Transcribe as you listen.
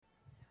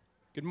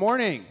Good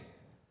morning.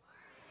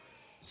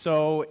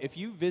 So if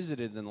you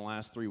visited in the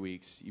last 3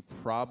 weeks, you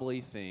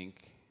probably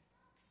think,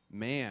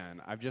 man,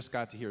 I've just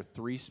got to hear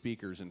 3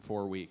 speakers in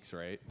 4 weeks,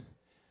 right?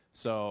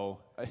 So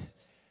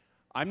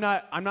I'm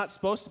not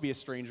supposed to be a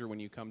stranger when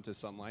you come to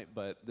Sunlight,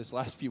 but this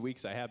last few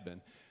weeks I have been.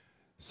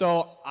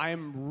 So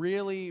I'm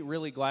really,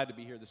 really glad to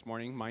be here this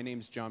morning. My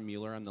name's John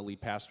Mueller. I'm the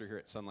lead pastor here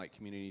at Sunlight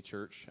Community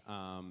Church.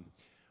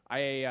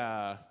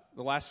 The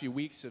last few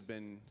weeks have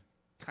been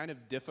kind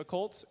of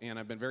difficult, and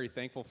I've been very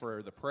thankful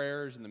for the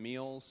prayers and the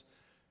meals.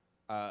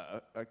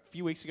 A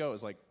few weeks ago, it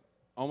was like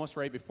almost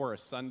right before a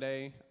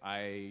Sunday,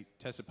 I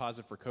tested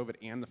positive for COVID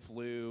and the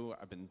flu.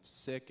 I've been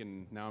sick,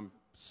 and now I'm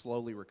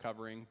slowly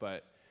recovering,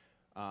 but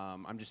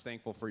I'm just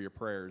thankful for your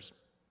prayers.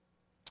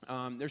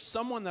 There's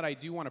someone that I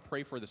do want to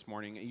pray for this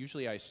morning.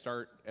 Usually I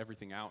start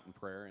everything out in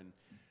prayer,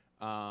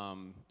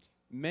 and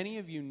many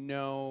of you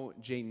know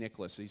Jay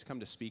Nicholas. He's come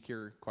to speak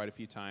here quite a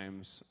few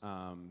times,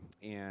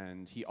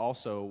 and he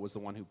also was the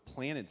one who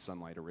planted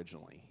Sunlight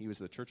originally. He was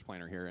the church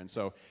planter here, and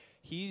so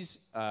he's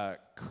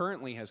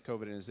currently has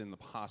COVID and is in the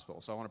hospital.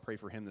 So I want to pray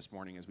for him this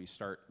morning as we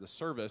start the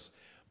service.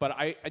 But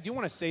I do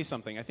want to say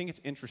something. I think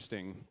it's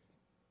interesting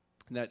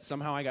that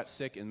somehow I got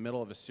sick in the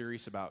middle of a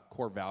series about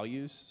core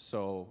values.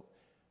 So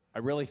I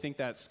really think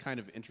that's kind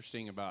of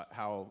interesting about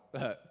how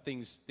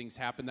things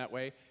happen that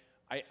way.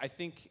 I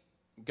think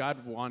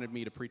God wanted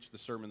me to preach the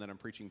sermon that I'm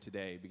preaching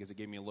today because it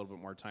gave me a little bit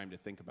more time to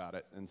think about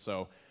it. And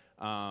so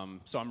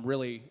I'm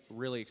really,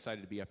 really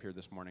excited to be up here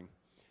this morning.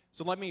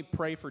 So let me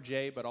pray for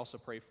Jay, but also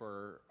pray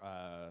for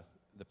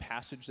the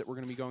passage that we're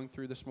going to be going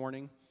through this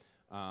morning.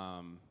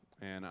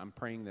 And I'm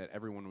praying that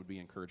everyone would be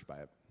encouraged by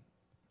it.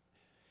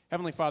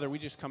 Heavenly Father, we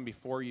just come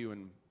before you,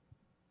 and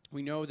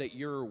we know that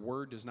your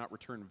word does not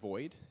return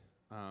void.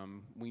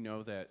 We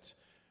know that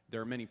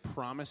there are many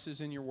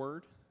promises in your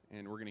word,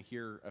 and we're going to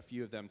hear a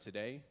few of them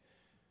today.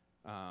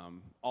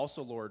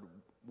 Also, Lord,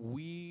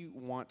 we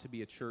want to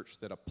be a church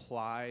that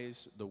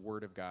applies the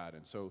word of God,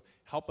 and so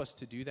help us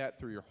to do that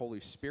through your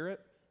Holy Spirit.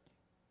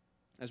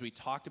 As we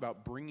talked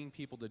about bringing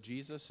people to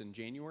Jesus in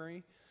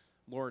January,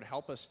 Lord,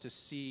 help us to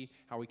see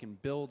how we can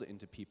build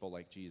into people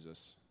like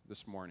Jesus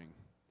this morning.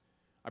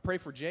 I pray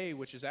for Jay,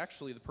 which is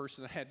actually the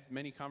person I had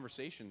many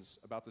conversations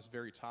about this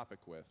very topic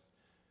with.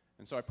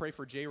 And so I pray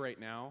for Jay right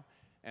now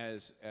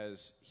as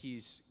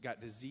he's got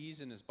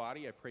disease in his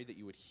body. I pray that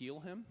you would heal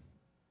him.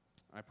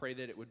 I pray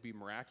that it would be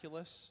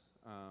miraculous.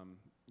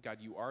 God,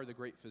 you are the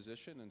great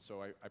physician, and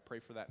so I pray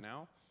for that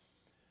now.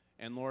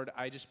 And Lord,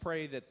 I just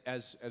pray that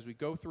as we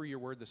go through your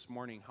word this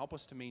morning, help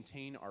us to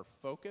maintain our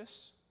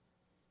focus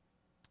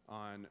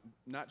on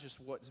not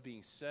just what's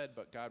being said,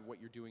 but God, what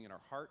you're doing in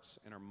our hearts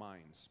and our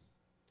minds.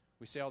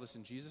 We say all this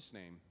in Jesus'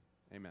 name.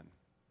 Amen.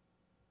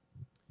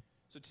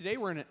 So today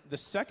we're in the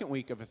second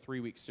week of a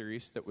 3-week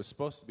series that was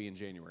supposed to be in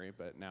January,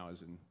 but now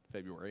is in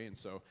February. And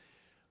so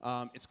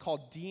it's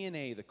called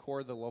DNA, the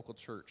core of the local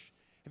church.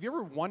 Have you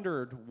ever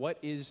wondered what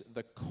is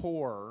the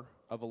core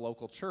of a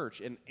local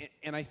church?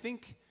 And I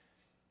think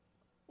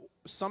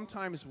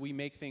sometimes we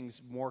make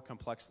things more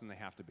complex than they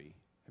have to be.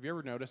 Have you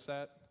ever noticed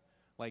that?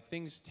 Like,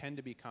 things tend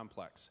to be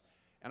complex.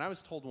 And I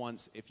was told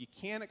once, if you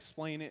can't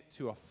explain it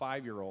to a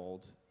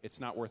 5-year-old, it's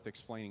not worth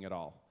explaining at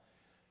all.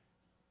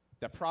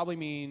 That probably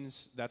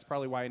means that's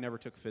probably why I never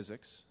took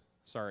physics.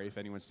 Sorry if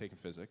anyone's taken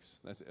physics.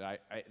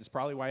 It's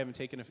probably why I haven't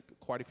taken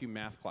quite a few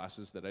math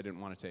classes that I didn't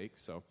want to take.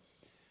 So,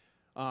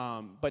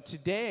 but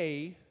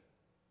today,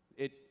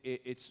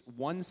 it's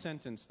one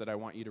sentence that I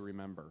want you to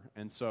remember.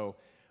 And so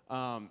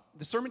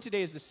the sermon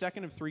today is the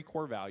second of 3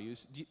 core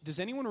values. Does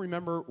anyone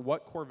remember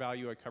what core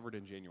value I covered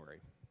in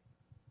January?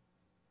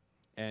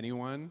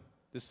 Anyone?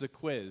 This is a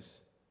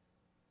quiz.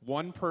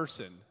 One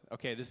person.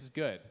 Okay, this is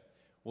good.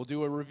 We'll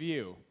do a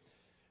review.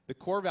 The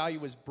core value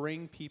was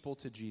bring people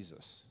to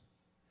Jesus.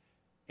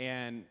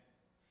 And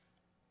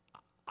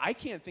I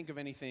can't think of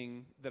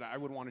anything that I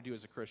would want to do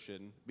as a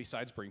Christian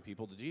besides bring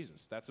people to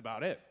Jesus. That's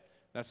about it.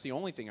 That's the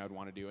only thing I would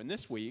want to do. And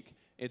this week,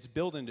 it's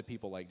build into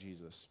people like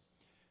Jesus.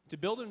 To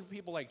build into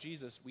people like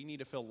Jesus, we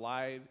need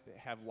to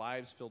have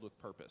lives filled with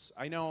purpose.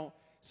 I know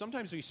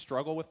sometimes we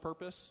struggle with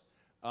purpose.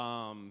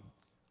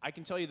 I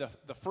can tell you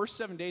the first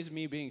 7 days of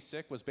me being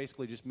sick was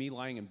basically just me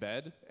lying in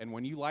bed. And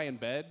when you lie in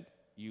bed,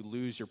 you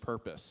lose your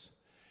purpose.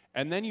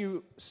 And then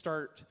you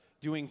start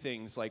doing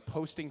things like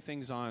posting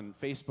things on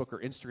Facebook or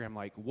Instagram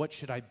like, what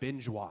should I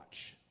binge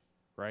watch?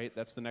 Right?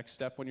 That's the next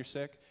step when you're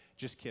sick.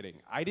 Just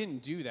kidding. I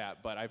didn't do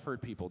that, but I've heard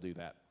people do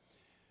that.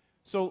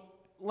 So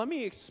let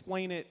me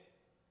explain it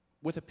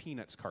with a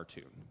Peanuts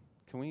cartoon.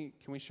 Can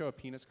we show a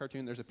Peanuts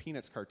cartoon? There's a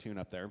Peanuts cartoon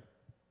up there.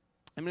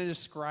 I'm going to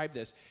describe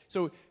this.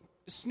 So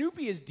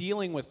Snoopy is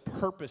dealing with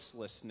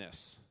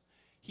purposelessness.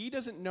 He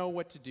doesn't know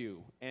what to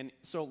do. And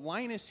so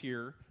Linus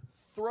here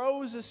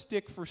throws a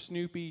stick for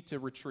Snoopy to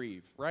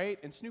retrieve, right?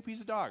 And Snoopy's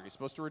a dog. He's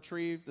supposed to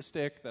retrieve the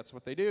stick. That's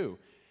what they do.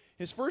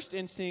 His first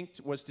instinct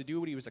was to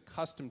do what he was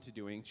accustomed to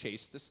doing,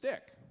 chase the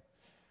stick.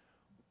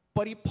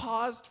 But he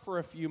paused for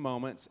a few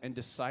moments and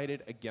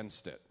decided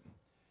against it,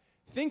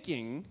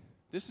 thinking,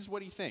 this is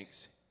what he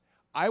thinks,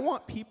 I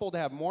want people to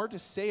have more to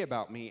say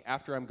about me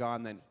after I'm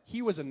gone than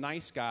he was a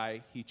nice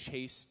guy, he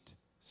chased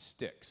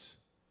sticks.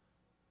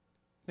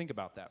 Think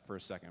about that for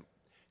a second.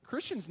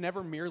 Christians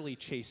never merely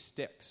chase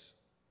sticks.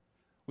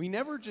 We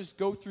never just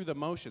go through the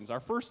motions.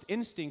 Our first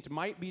instinct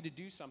might be to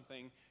do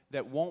something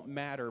that won't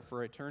matter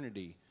for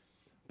eternity.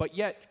 But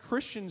yet,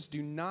 Christians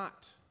do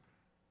not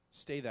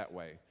stay that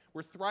way.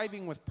 We're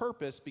thriving with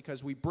purpose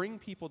because we bring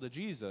people to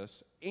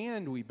Jesus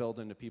and we build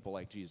into people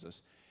like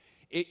Jesus.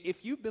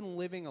 If you've been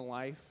living a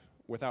life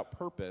without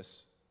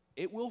purpose,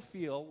 it will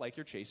feel like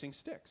you're chasing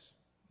sticks.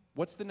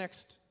 What's the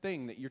next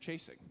thing that you're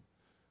chasing?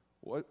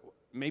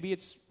 Maybe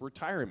it's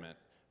retirement.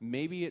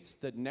 Maybe it's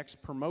the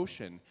next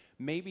promotion.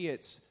 Maybe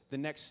it's the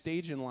next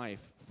stage in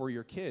life for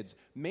your kids.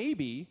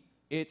 Maybe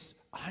it's,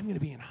 I'm going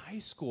to be in high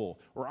school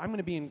or I'm going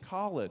to be in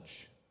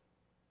college.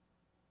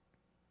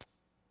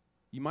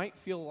 You might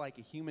feel like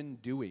a human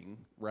doing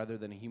rather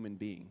than a human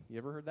being. You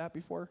ever heard that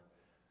before?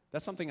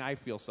 That's something I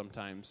feel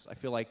sometimes. I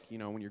feel like,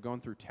 when you're going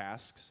through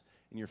tasks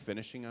and you're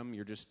finishing them,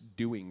 you're just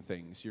doing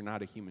things. You're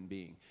not a human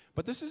being.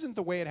 But this isn't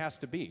the way it has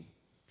to be.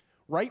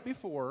 Right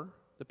before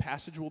the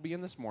passage we'll be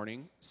in this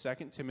morning, 2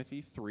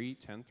 Timothy 3,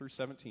 10 through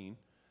 17.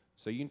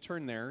 So you can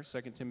turn there.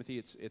 2 Timothy,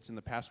 it's in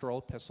the pastoral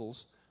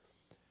epistles.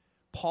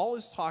 Paul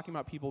is talking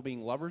about people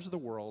being lovers of the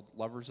world,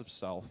 lovers of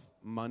self,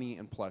 money,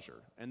 and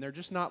pleasure. And they're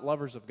just not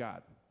lovers of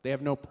God. They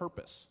have no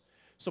purpose.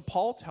 So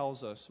Paul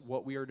tells us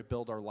what we are to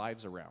build our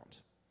lives around.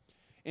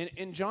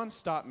 And John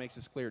Stott makes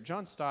this clear.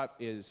 John Stott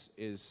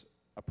is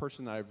a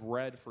person that I've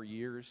read for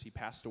years. He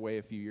passed away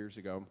a few years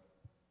ago.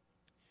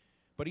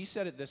 But he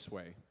said it this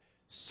way: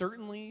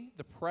 certainly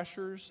the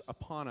pressures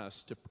upon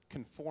us to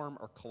conform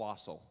are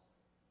colossal.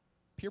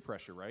 Peer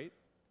pressure, right?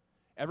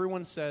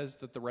 Everyone says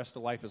that the rest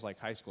of life is like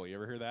high school. You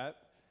ever hear that?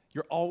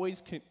 You're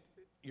always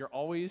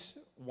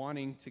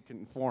wanting to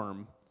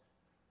conform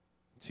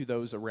to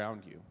those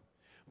around you.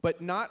 But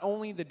not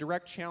only the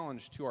direct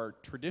challenge to our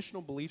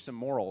traditional beliefs and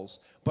morals,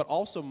 but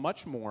also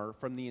much more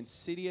from the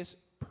insidious,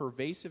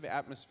 pervasive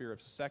atmosphere of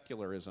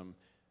secularism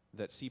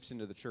that seeps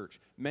into the church.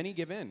 Many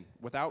give in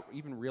without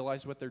even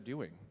realize what they're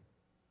doing.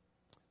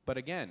 But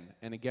again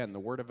and again, the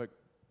Word of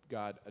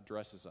God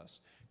addresses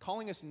us,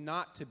 calling us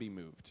not to be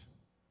moved.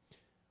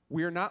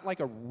 We are not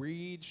like a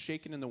reed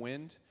shaken in the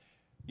wind.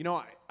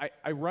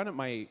 I run at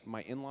my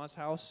in-laws'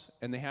 house,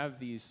 and they have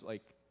these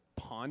like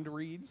pond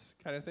reeds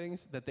kind of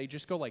things that they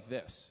just go like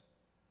this.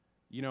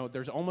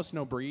 There's almost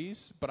no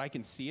breeze, but I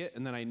can see it,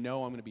 and then I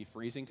know I'm going to be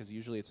freezing because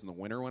usually it's in the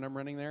winter when I'm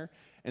running there.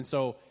 And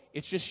so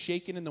it's just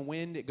shaking in the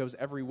wind. It goes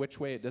every which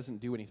way. It doesn't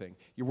do anything.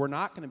 We're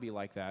not going to be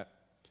like that.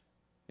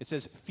 It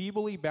says,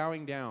 feebly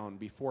bowing down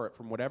before it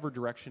from whatever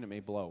direction it may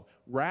blow.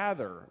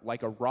 Rather,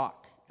 like a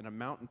rock in a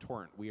mountain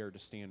torrent, we are to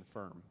stand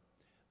firm.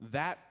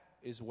 That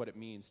is what it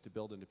means to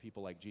build into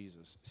people like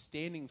Jesus,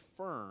 standing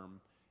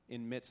firm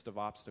in midst of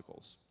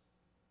obstacles.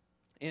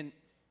 And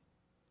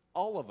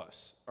all of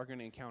us are going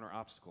to encounter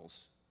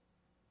obstacles.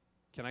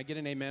 Can I get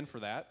an amen for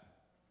that?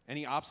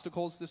 Any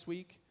obstacles this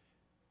week?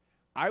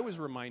 I was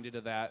reminded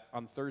of that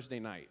on Thursday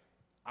night.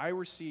 I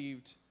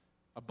received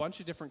a bunch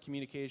of different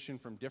communication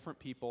from different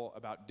people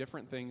about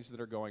different things that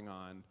are going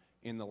on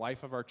in the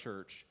life of our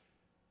church.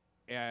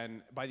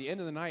 And by the end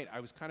of the night,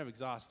 I was kind of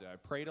exhausted. I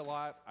prayed a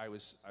lot. I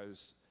was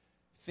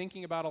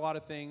thinking about a lot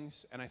of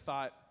things, and I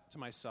thought to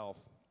myself,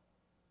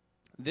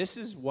 this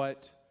is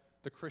what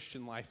the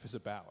Christian life is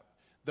about.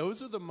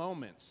 Those are the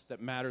moments that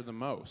matter the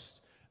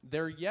most.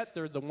 They're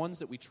the ones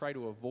that we try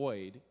to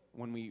avoid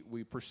when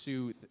we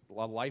pursue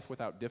a life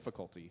without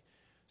difficulty.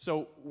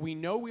 So we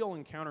know we'll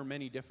encounter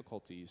many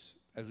difficulties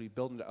as we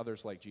build into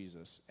others like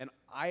Jesus. And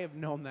I have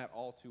known that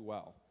all too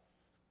well.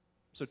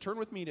 So turn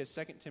with me to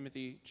 2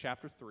 Timothy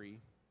chapter 3,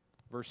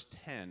 verse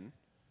 10. I'm going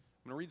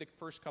to read the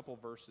first couple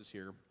verses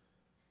here.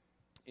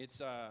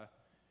 It's a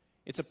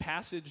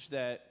passage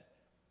that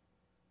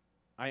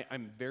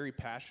I'm very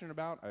passionate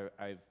about.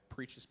 I've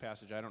preached this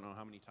passage I don't know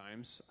how many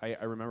times. I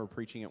remember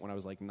preaching it when I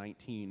was like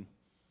 19.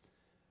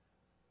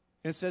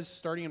 And it says,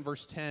 starting in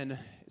verse 10, it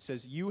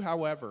says, "You,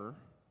 however,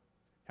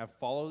 have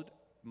followed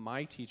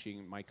my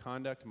teaching, my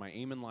conduct, my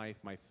aim in life,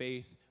 my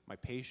faith, my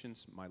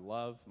patience, my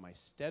love, my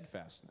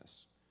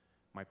steadfastness,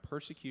 my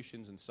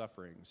persecutions and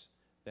sufferings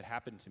that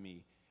happened to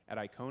me at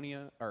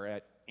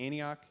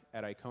Antioch,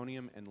 at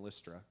Iconium, and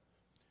Lystra,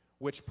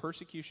 which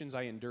persecutions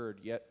I endured,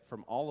 yet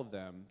from all of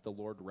them the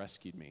Lord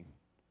rescued me."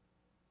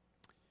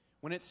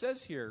 When it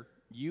says here,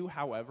 "you,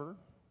 however,"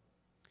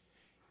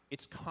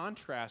 it's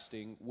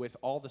contrasting with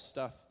all the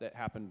stuff that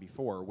happened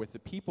before, with the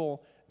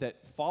people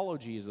that follow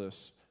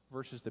Jesus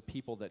versus the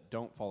people that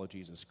don't follow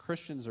Jesus.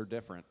 Christians are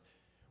different.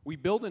 We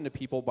build into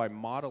people by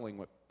modeling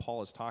what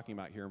Paul is talking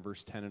about here in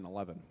verse 10 and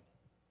 11.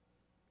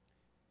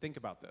 Think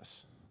about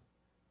this.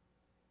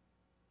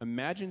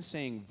 Imagine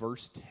saying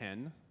verse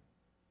 10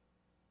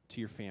 to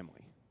your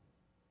family.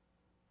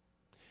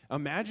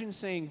 Imagine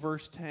saying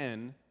verse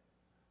 10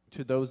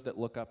 to those that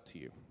look up to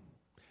you.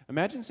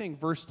 Imagine saying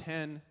verse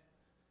 10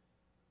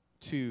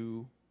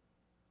 to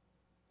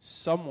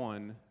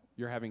someone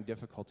you're having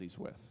difficulties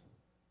with.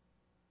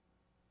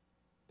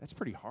 That's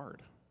pretty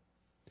hard.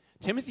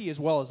 Timothy, as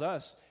well as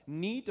us,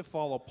 need to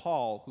follow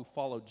Paul, who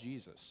followed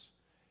Jesus.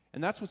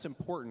 And that's what's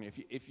important.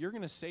 If you're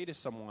going to say to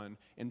someone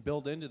and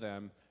build into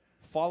them,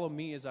 follow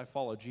me as I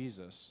follow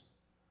Jesus,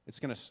 it's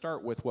going to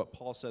start with what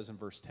Paul says in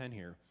verse 10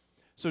 here.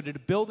 So to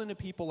build into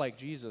people like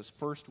Jesus,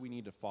 first we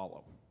need to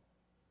follow.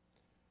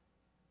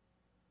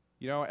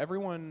 You know,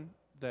 everyone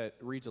that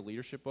reads a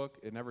leadership book,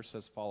 it never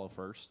says follow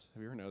first.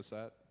 Have you ever noticed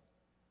that?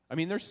 I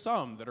mean, there's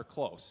some that are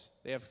close.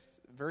 They have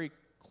very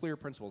clear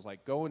principles,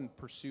 like go and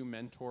pursue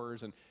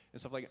mentors and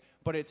stuff like that.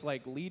 But it's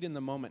like lead in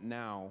the moment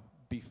now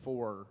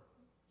before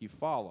you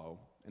follow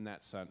in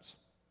that sense.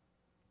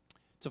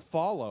 To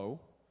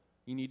follow,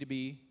 you need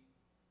to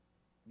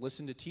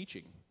listen to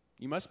teaching.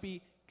 You must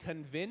be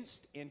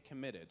convinced and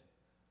committed.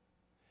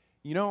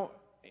 You know,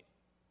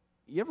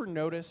 you ever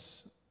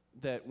notice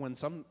that when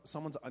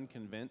someone's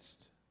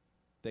unconvinced,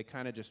 they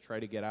kind of just try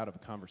to get out of a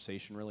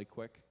conversation really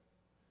quick?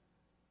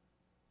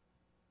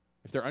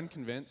 If they're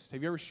unconvinced,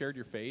 have you ever shared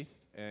your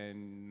faith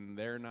and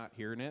they're not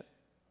hearing it?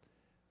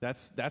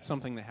 That's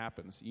something that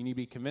happens. You need to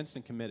be convinced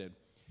and committed.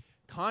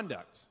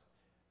 Conduct.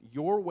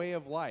 Your way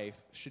of life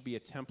should be a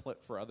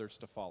template for others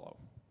to follow.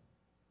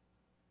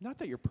 Not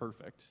that you're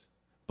perfect,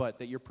 but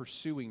that you're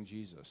pursuing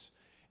Jesus.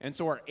 And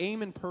so our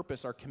aim and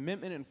purpose, our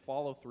commitment and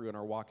follow-through in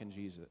our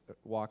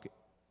walk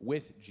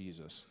with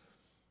Jesus.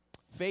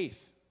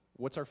 Faith.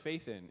 What's our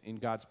faith in? In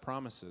God's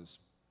promises.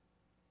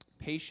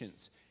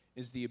 Patience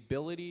is the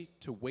ability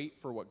to wait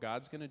for what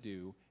God's going to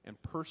do and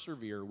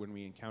persevere when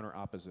we encounter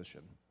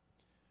opposition.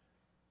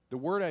 The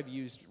word I've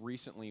used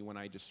recently when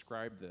I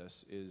describe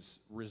this is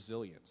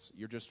resilience.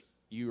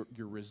 You're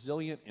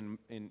resilient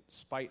in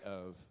spite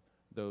of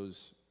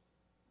those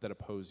that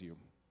oppose you.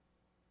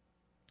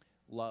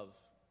 Love.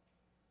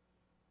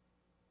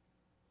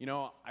 You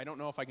know, I don't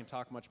know if I can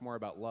talk much more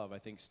about love. I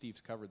think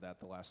Steve's covered that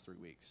the last 3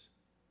 weeks.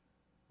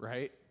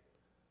 Right?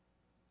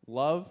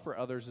 Love for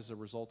others is a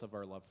result of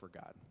our love for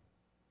God.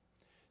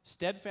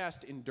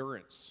 Steadfast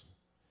endurance,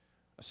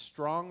 a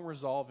strong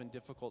resolve in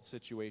difficult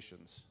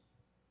situations.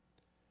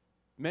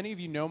 Many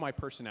of you know my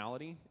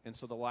personality, and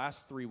so the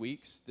last 3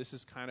 weeks, this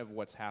is kind of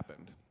what's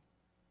happened.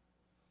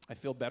 I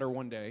feel better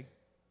one day,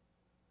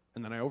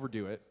 and then I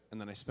overdo it,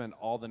 and then I spend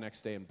all the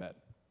next day in bed.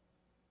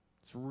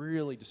 It's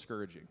really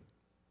discouraging.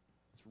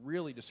 It's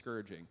really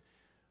discouraging.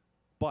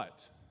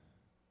 But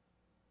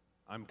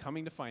I'm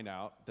coming to find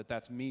out that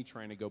that's me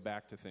trying to go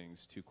back to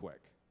things too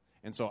quick.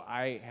 And so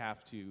I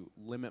have to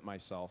limit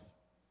myself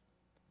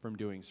from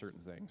doing certain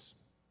things.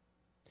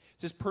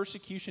 It says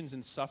persecutions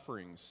and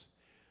sufferings.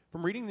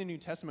 From reading the New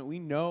Testament, we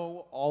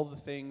know all the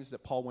things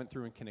that Paul went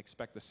through and can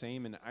expect the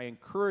same. And I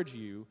encourage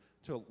you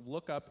to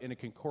look up in a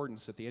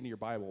concordance at the end of your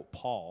Bible,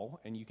 Paul,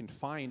 and you can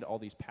find all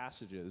these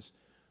passages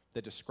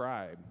that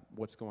describe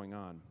what's going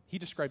on. He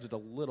describes it a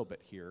little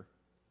bit here.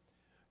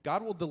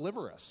 God will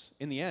deliver us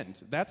in the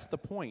end. That's the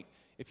point.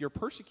 If you're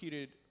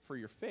persecuted for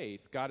your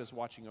faith, God is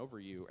watching over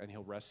you and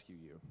he'll rescue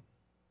you.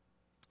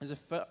 As a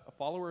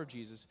follower of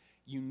Jesus,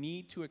 you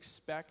need to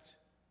expect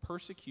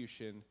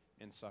persecution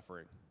and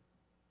suffering.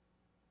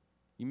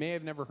 You may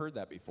have never heard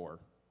that before.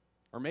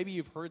 Or maybe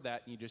you've heard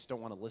that and you just don't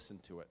want to listen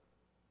to it.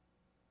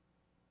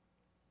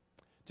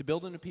 To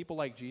build into people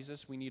like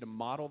Jesus, we need to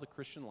model the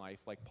Christian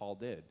life like Paul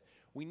did.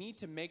 We need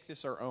to make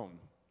this our own.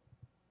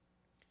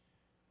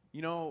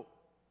 You know,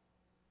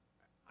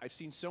 I've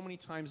seen so many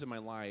times in my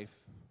life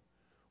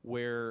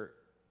where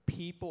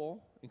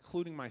people,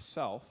 including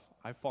myself,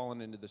 I've fallen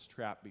into this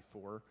trap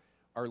before,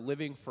 are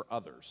living for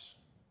others.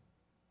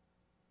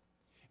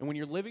 And when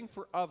you're living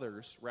for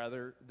others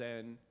rather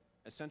than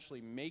essentially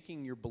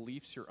making your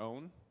beliefs your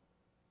own,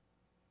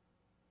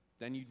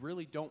 then you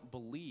really don't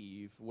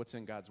believe what's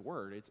in God's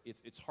word.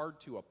 It's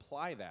hard to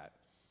apply that.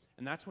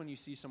 And that's when you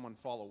see someone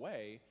fall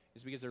away,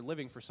 is because they're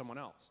living for someone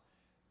else.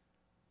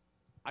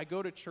 I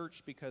go to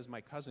church because my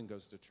cousin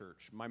goes to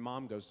church, my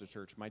mom goes to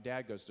church, my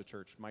dad goes to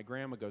church, my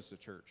grandma goes to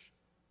church.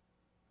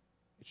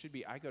 It should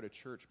be I go to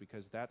church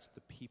because that's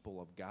the people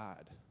of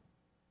God,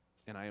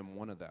 and I am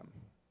one of them.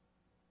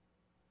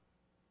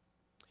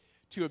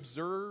 To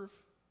observe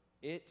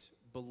it,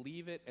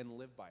 believe it, and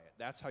live by it.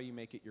 That's how you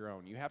make it your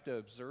own. You have to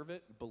observe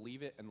it,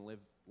 believe it, and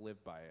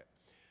live by it.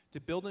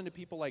 To build into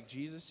people like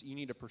Jesus, you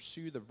need to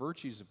pursue the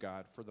virtues of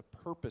God for the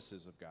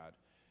purposes of God.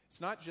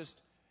 It's not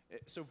just,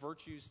 so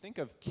virtues, think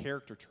of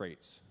character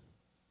traits.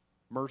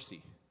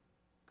 Mercy,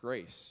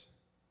 grace,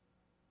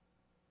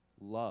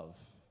 love.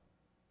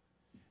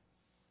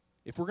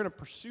 If we're going to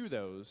pursue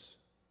those,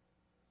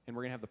 and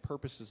we're going to have the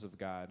purposes of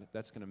God,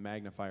 that's going to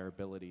magnify our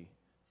ability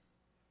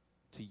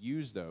to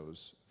use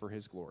those for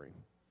his glory.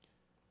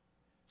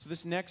 So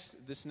this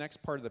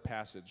next part of the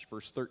passage,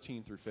 verse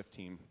 13 through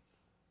 15,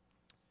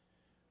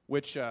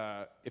 which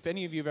if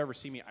any of you have ever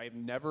seen me, I've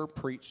never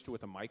preached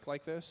with a mic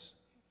like this,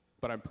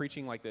 but I'm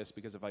preaching like this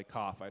because if I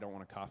cough, I don't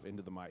want to cough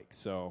into the mic.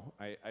 So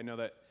I know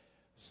that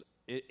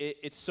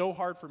it's so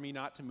hard for me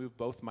not to move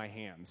both my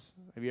hands.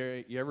 Have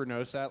you ever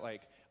noticed that?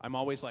 Like I'm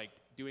always like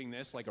doing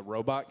this like a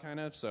robot kind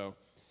of. So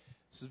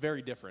this is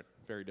very different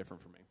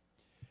for me.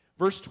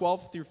 Verse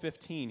 12 through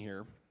 15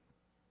 here,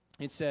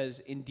 it says,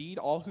 "Indeed,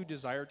 all who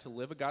desire to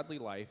live a godly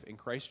life in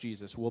Christ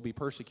Jesus will be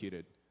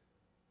persecuted."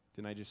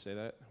 Didn't I just say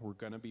that? We're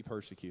going to be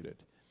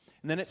persecuted.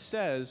 And then it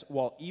says,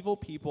 "While evil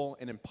people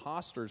and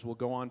impostors will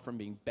go on from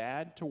being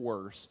bad to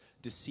worse,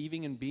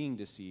 deceiving and being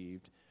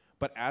deceived.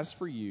 But as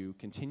for you,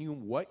 continue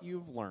what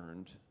you've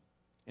learned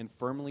and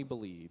firmly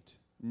believed,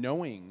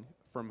 knowing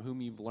from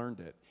whom you've learned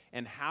it,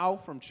 and how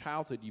from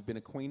childhood you've been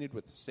acquainted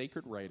with the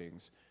sacred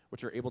writings,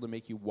 which are able to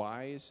make you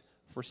wise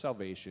for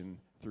salvation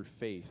through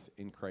faith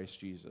in Christ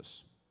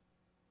Jesus."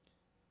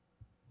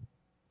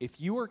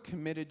 If you are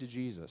committed to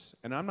Jesus,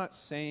 and I'm not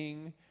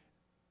saying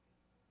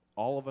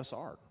all of us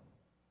are,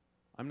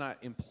 I'm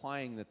not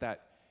implying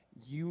that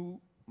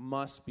you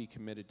must be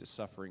committed to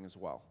suffering as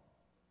well.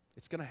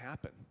 It's going to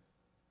happen.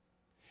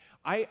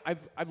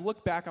 I've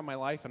looked back on my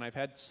life, and I've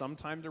had some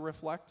time to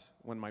reflect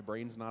when my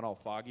brain's not all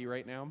foggy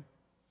right now.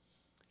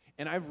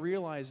 And I've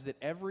realized that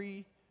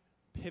every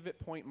pivot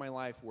point in my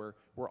life where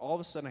all of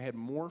a sudden I had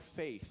more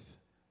faith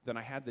than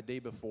I had the day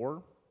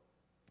before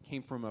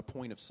came from a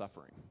point of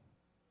suffering.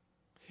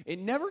 It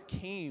never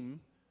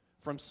came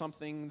from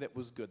something that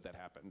was good that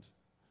happened,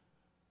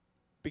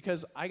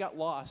 because I got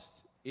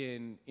lost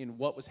in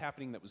what was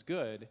happening that was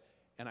good,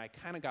 and I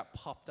kind of got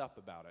puffed up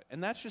about it.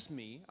 And that's just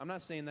me. I'm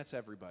not saying that's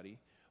everybody.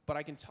 But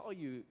I can tell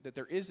you that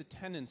there is a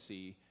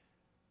tendency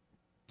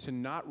to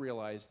not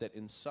realize that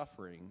in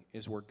suffering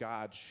is where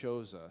God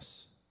shows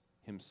us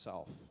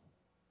himself.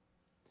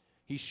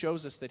 He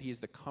shows us that he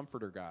is the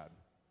comforter God.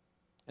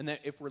 And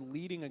that if we're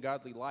leading a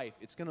godly life,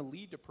 it's going to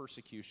lead to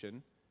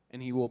persecution,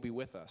 and he will be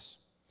with us.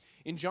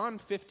 In John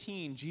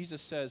 15,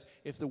 Jesus says,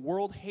 "If the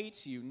world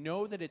hates you,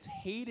 know that it's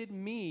hated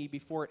me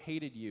before it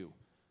hated you."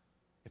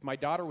 If my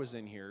daughter was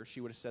in here, she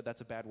would have said,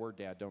 "That's a bad word,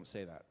 Dad. Don't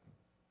say that."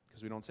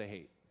 Because we don't say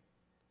hate.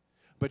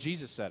 But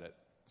Jesus said it.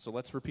 So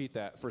let's repeat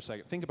that for a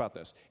second. Think about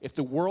this. If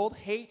the world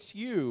hates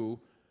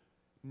you,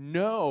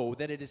 know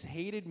that it has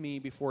hated me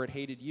before it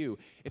hated you.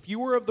 If you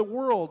were of the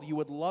world, you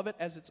would love it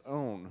as its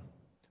own.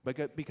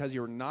 Because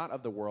you're not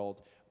of the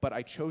world, but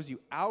I chose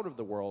you out of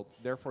the world,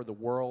 therefore the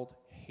world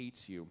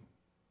hates you.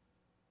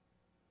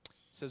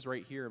 It says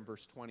right here in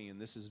verse 20,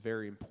 and this is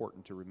very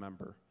important to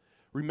remember.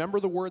 "Remember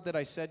the word that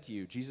I said to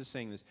you," Jesus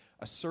saying this,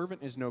 "a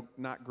servant is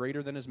not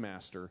greater than his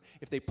master.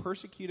 If they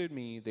persecuted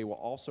me, they will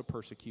also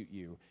persecute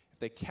you. If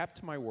they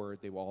kept my word,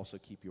 they will also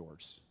keep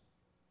yours."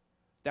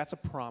 That's a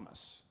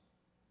promise.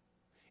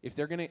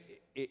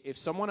 If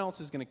someone else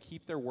is going to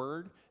keep their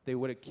word, they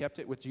would have kept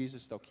it with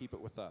Jesus, they'll keep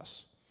it with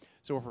us.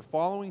 So if we're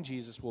following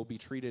Jesus, we'll be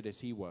treated as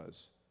he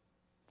was.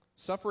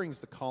 Suffering's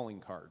the calling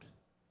card.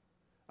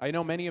 I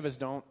know many of us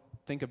don't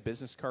think of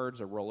business cards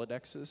or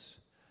Rolodexes.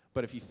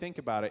 But if you think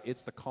about it,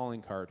 it's the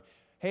calling card.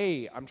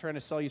 Hey, I'm trying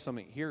to sell you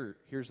something.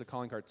 Here's the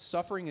calling card.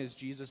 Suffering is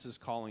Jesus'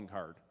 calling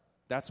card.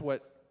 That's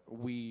what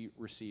we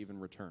receive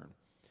in return.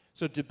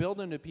 So to build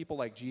into people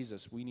like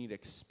Jesus, we need to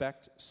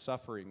expect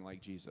suffering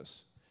like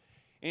Jesus.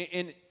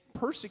 And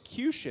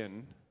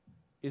persecution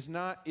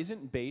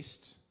isn't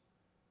based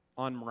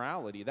on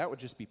morality. That would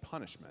just be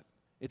punishment.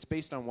 It's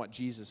based on what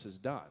Jesus has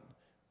done,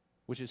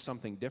 which is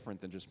something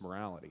different than just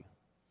morality.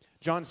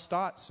 John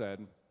Stott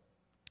said,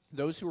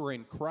 "Those who are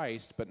in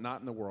Christ but not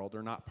in the world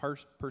are not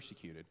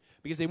persecuted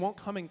because they won't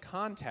come in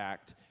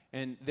contact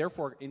and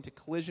therefore into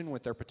collision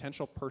with their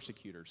potential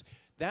persecutors."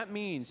 That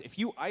means if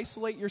you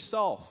isolate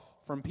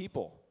yourself from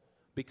people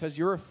because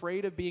you're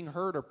afraid of being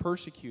hurt or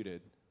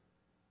persecuted,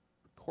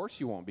 of course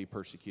you won't be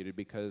persecuted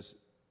because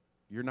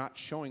you're not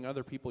showing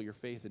other people your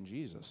faith in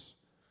Jesus.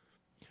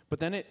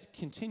 But then it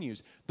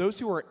continues, "Those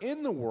who are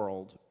in the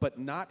world but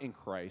not in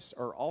Christ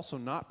are also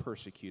not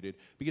persecuted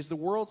because the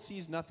world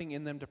sees nothing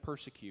in them to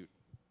persecute."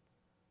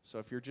 So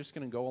if you're just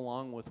going to go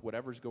along with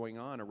whatever's going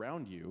on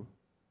around you,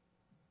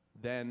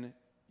 then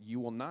you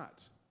will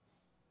not.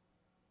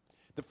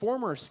 The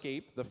former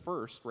escape, the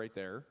first right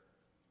there,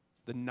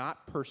 the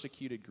not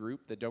persecuted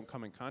group that don't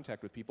come in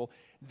contact with people,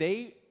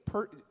 they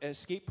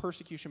escape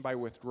persecution by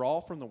withdrawal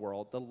from the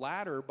world, the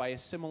latter by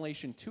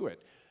assimilation to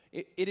it.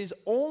 It is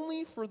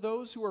only for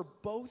those who are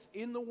both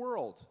in the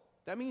world,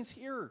 that means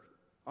here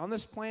on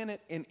this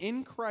planet and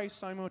in Christ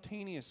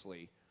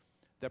simultaneously,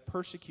 that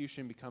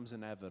persecution becomes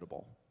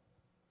inevitable.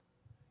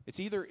 It's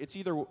either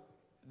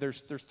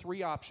there's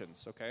three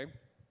options, okay?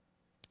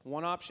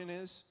 One option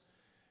is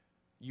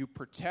you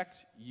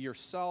protect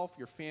yourself,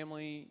 your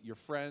family, your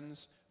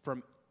friends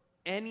from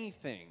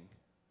anything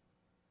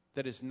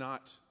that is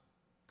not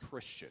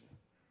Christian.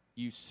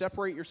 You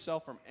separate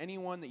yourself from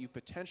anyone that you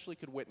potentially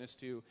could witness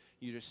to.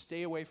 You just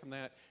stay away from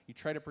that. You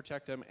try to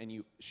protect them, and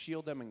you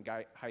shield them and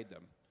hide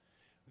them.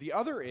 The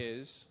other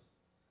is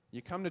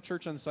you come to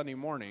church on Sunday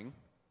morning,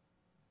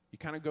 you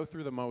kind of go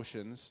through the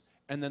motions,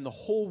 and then the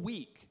whole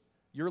week,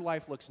 your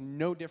life looks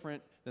no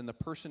different than the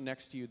person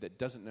next to you that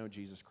doesn't know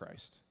Jesus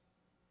Christ.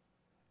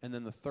 And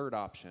then the third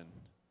option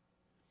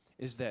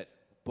is that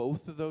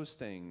both of those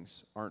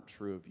things aren't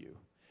true of you.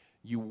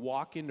 You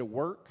walk into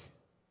work,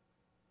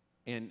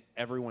 and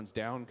everyone's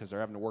down because they're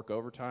having to work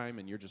overtime,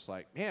 and you're just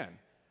like, man,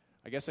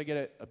 I guess I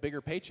get a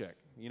bigger paycheck.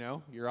 You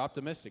know, you're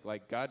optimistic,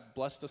 like God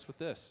blessed us with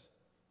this.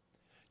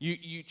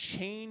 You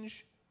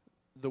change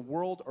the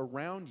world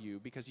around you,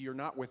 because you're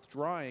not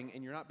withdrawing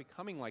and you're not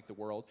becoming like the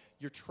world,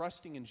 you're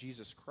trusting in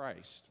Jesus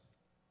Christ.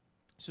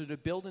 So to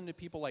build into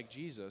people like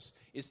Jesus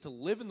is to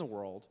live in the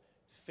world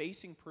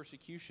facing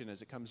persecution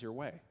as it comes your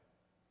way.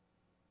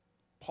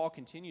 Paul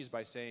continues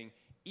by saying,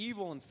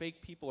 evil and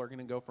fake people are going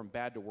to go from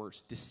bad to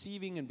worse,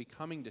 deceiving and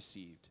becoming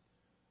deceived.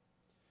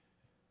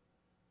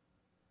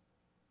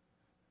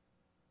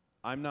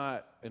 I'm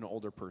not an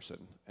older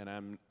person, and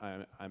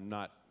I'm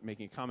not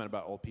making a comment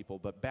about old people,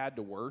 but bad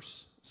to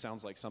worse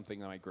sounds like something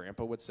that my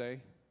grandpa would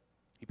say.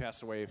 He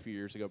passed away a few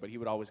years ago, but he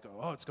would always go,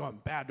 oh, it's going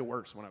bad to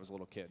worse when I was a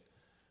little kid.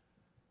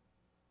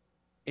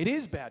 It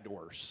is bad to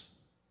worse.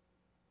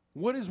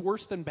 What is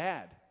worse than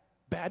bad?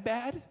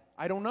 Bad?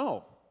 I don't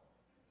know.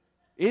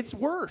 It's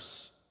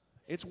worse.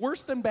 It's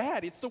worse than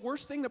bad. It's the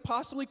worst thing that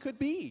possibly could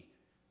be.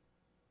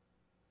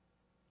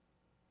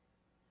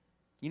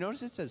 You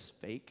notice it says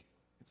fake?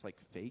 It's like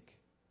fake.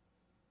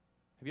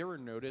 Have you ever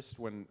noticed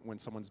when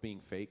someone's being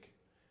fake?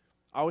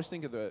 I always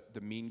think of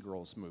the Mean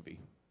Girls movie.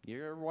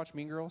 You ever watch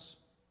Mean Girls?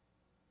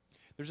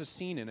 There's a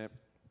scene in it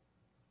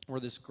where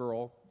this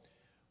girl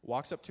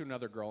walks up to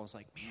another girl and is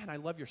like, man, I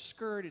love your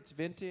skirt. It's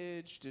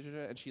vintage.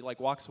 And she like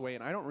walks away,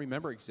 and I don't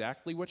remember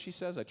exactly what she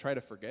says. I try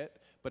to forget.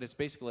 But it's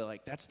basically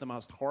like, that's the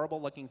most horrible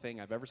looking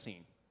thing I've ever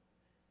seen.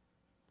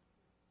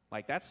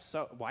 Like,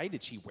 why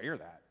did she wear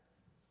that?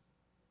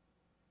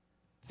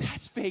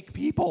 That's fake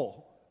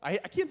people. I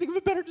can't think of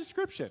a better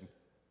description.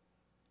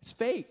 It's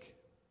fake.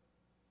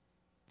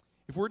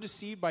 If we're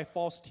deceived by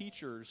false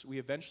teachers, we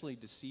eventually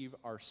deceive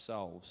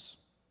ourselves.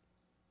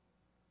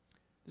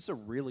 This is a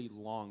really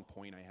long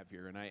point I have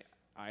here, and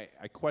I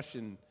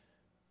questioned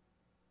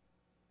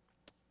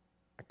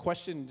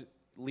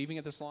leaving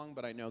it this long,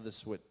 but I know this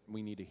is what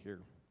we need to hear.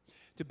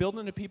 To build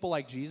into people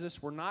like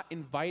Jesus, we're not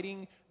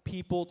inviting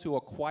people to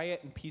a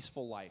quiet and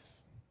peaceful life,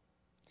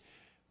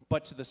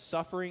 but to the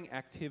suffering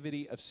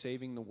activity of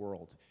saving the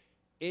world.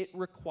 It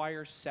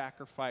requires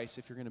sacrifice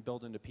if you're going to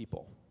build into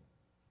people.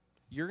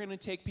 You're going to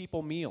take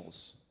people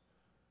meals.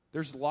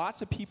 There's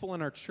lots of people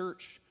in our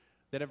church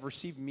that have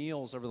received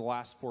meals over the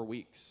last 4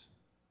 weeks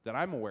that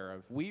I'm aware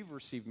of. We've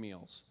received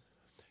meals.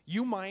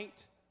 You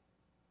might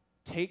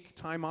take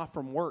time off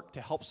from work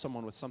to help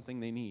someone with something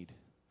they need.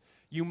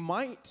 You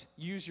might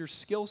use your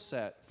skill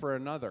set for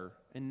another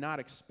and not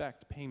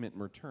expect payment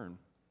in return.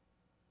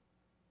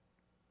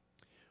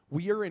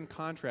 We are in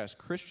contrast.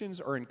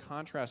 Christians are in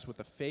contrast with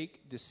the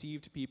fake,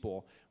 deceived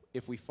people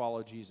if we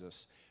follow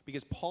Jesus.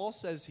 Because Paul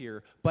says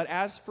here, but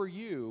as for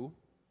you,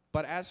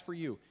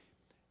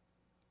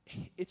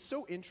 it's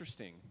so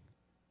interesting.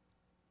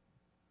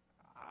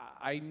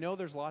 I know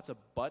there's lots of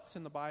buts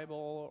in the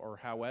Bible or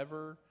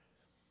however.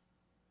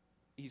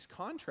 He's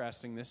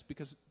contrasting this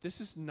because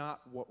this is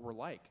not what we're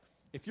like.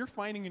 If you're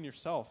finding in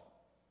yourself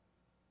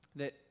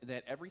that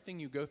everything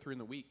you go through in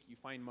the week, you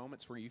find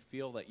moments where you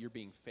feel that you're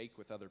being fake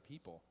with other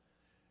people,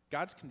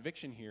 God's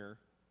conviction here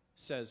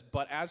says,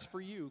 but as for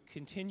you,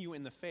 continue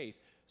in the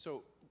faith.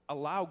 So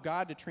allow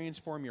God to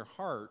transform your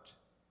heart,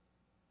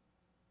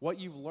 what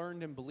you've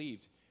learned and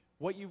believed.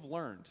 What you've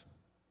learned.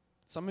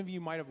 Some of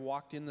you might have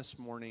walked in this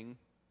morning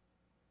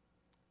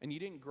and you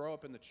didn't grow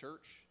up in the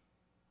church.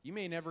 You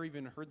may never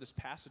even heard this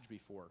passage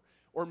before.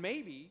 Or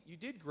maybe you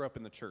did grow up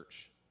in the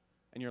church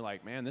and you're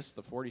like, man, this is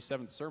the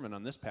 47th sermon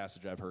on this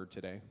passage I've heard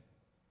today.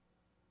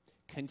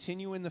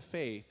 Continue in the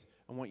faith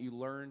on what you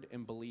learned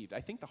and believed.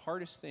 I think the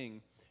hardest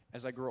thing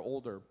as I grow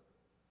older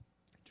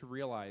to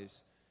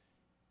realize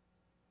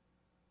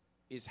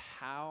is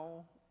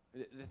how,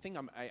 the thing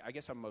I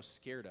guess I'm most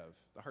scared of,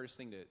 the hardest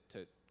thing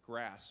to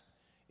grasp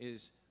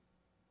is,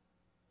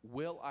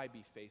 will I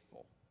be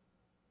faithful?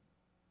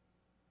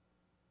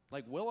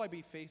 Like, will I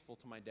be faithful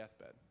to my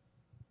deathbed?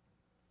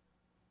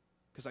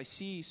 Because I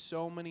see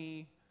so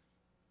many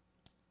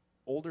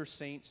older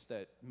saints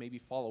that maybe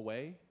fall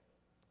away,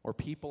 or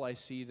people I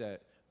see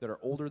that are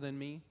older than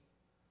me,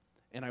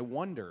 and I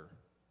wonder,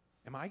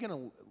 am I going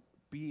to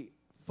be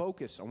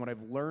focused on what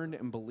I've learned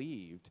and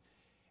believed?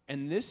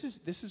 And this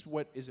is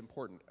what is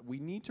important. We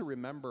need to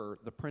remember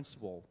the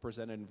principle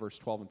presented in verse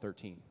 12 and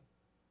 13.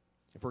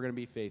 If we're going to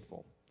be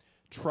faithful,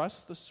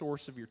 trust the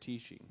source of your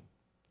teaching.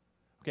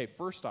 Okay,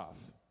 first off,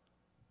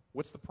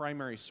 what's the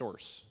primary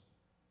source?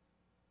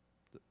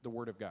 The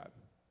Word of God.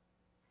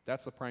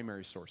 That's the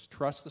primary source.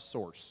 Trust the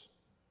source.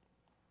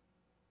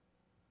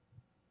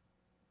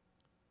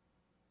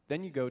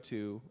 Then you go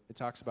to, it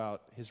talks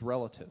about his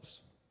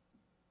relatives.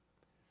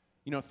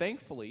 You know,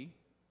 thankfully,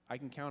 I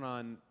can count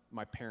on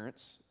my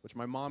parents, which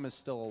my mom is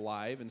still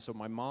alive, and so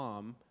my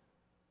mom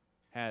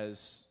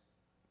has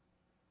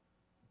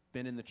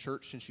been in the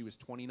church since she was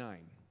 29.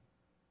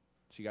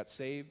 She got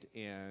saved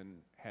and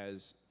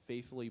has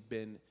faithfully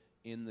been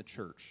in the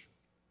church.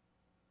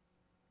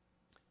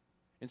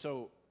 And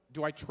so,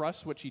 do I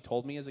trust what she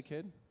told me as a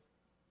kid?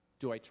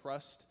 Do I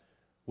trust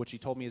what she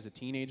told me as a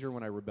teenager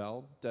when I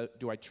rebelled?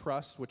 Do I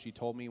trust what she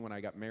told me when I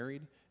got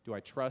married? Do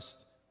I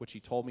trust what she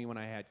told me when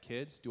I had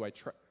kids?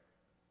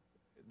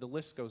 The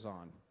list goes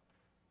on.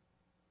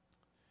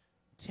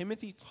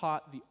 Timothy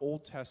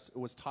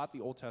was taught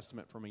the Old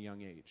Testament from a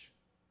young age.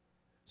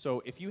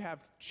 So if you have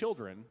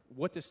children,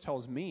 what this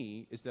tells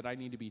me is that I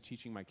need to be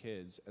teaching my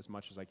kids as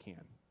much as I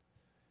can.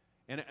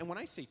 And when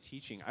I say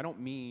teaching, I don't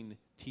mean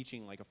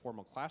teaching like a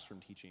formal classroom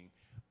teaching.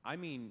 I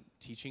mean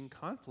teaching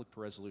conflict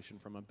resolution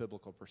from a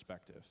biblical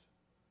perspective.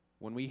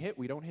 When we hit,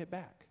 we don't hit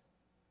back.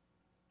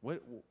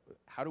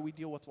 How do we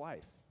deal with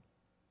life?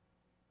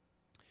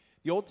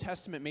 The Old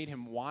Testament made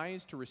him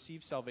wise to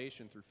receive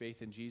salvation through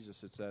faith in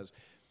Jesus, it says.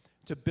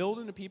 To build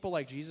into people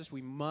like Jesus,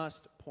 we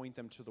must point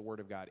them to the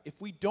Word of God.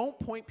 If we don't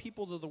point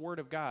people to the Word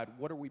of God,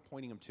 what are we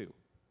pointing them to?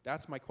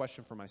 That's my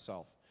question for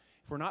myself.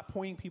 If we're not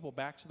pointing people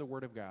back to the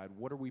Word of God,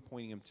 what are we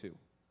pointing them to?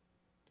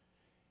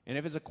 And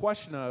if it's a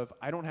question of,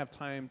 I don't have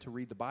time to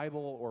read the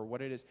Bible or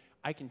what it is,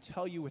 I can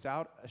tell you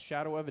without a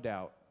shadow of a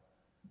doubt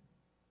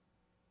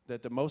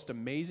that the most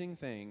amazing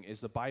thing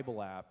is the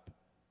Bible app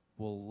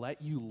will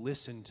let you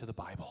listen to the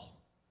Bible.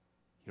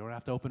 You don't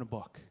have to open a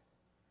book.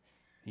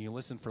 You can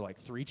listen for like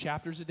 3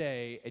 chapters a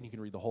day, and you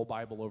can read the whole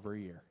Bible over a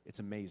year. It's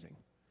amazing.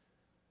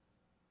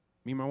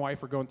 Me and my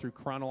wife are going through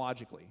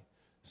chronologically.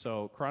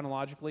 So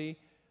chronologically,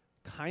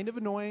 kind of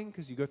annoying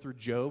because you go through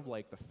Job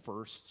like the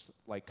first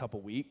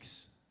couple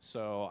weeks.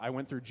 So I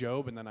went through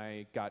Job, and then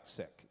I got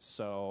sick.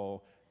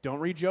 So don't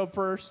read Job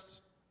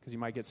first because you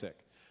might get sick.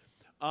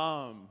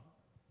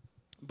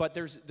 But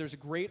there's a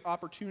great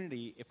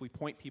opportunity if we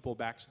point people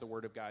back to the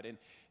Word of God. And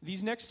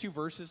these next 2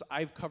 verses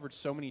I've covered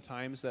so many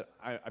times that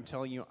I'm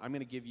telling you, I'm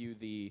going to give you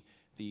the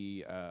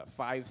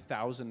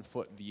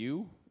 5,000-foot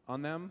view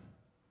on them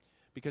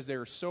because they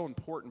are so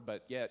important,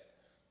 but yet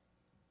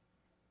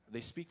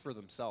they speak for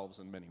themselves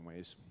in many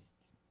ways.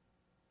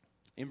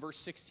 In verse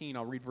 16,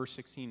 I'll read verse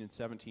 16 and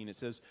 17. It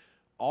says,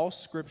 all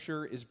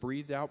Scripture is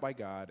breathed out by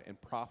God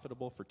and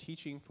profitable for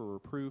teaching, for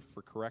reproof,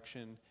 for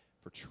correction,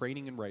 for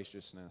training in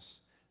righteousness,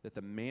 that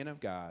the man of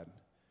God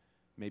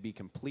may be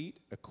complete,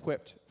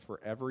 equipped for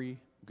every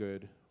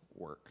good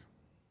work.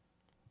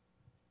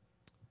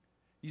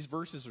 These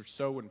verses are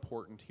so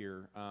important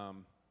here.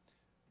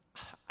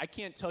 I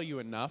can't tell you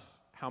enough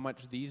how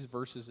much these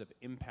verses have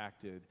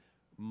impacted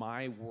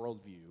my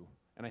worldview,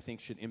 and I think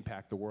should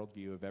impact the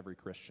worldview of every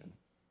Christian.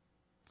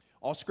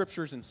 All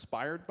Scripture is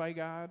inspired by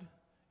God.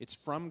 It's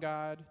from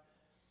God.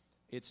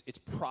 It's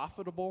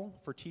profitable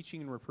for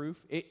teaching and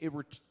reproof.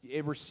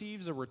 It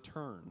receives a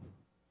return.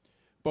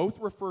 Both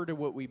refer to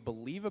what we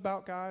believe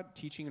about God.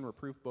 Teaching and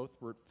reproof both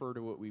refer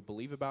to what we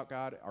believe about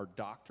God, our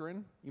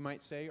doctrine, you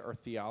might say, our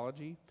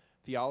theology.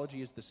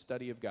 Theology is the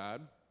study of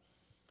God.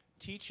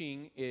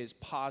 Teaching is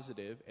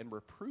positive, and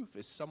reproof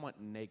is somewhat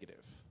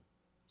negative.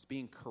 It's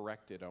being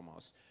corrected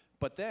almost.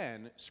 But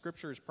then,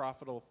 Scripture is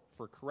profitable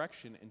for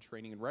correction and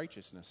training in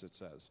righteousness, it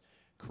says.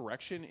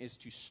 Correction is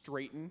to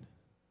straighten,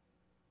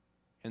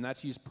 and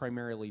that's used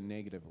primarily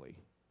negatively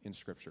in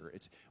Scripture.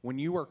 It's when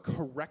you are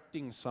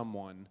correcting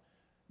someone,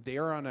 they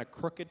are on a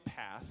crooked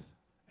path,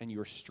 and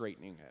you are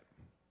straightening it.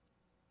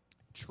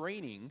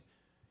 Training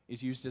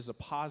is used as a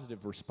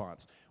positive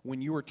response.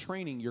 When you are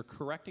training, you're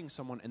correcting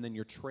someone, and then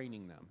you're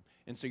training them.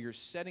 And so you're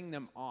setting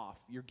them off.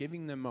 You're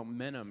giving them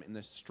momentum in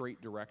the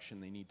straight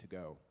direction they need to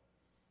go.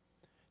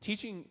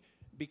 Teaching,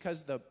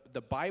 because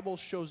the Bible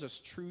shows us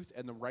truth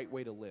and the right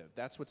way to live.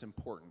 That's what's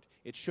important.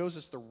 It shows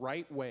us the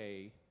right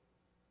way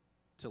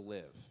to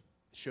live.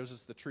 It shows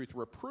us the truth.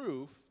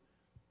 Reproof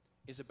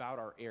is about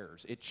our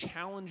errors. It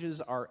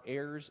challenges our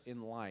errors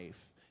in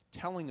life,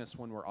 telling us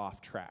when we're off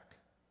track.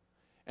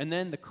 And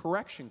then the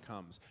correction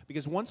comes,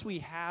 because once we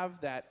have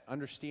that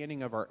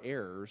understanding of our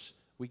errors,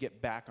 we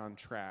get back on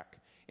track.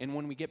 And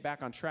when we get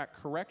back on track,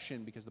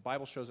 correction, because the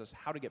Bible shows us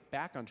how to get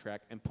back on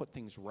track and put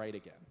things right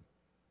again.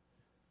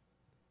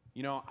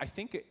 You know, I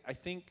think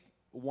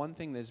one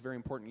thing that is very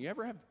important, you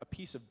ever have a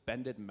piece of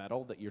bended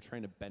metal that you're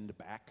trying to bend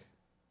back?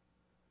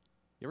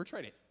 You ever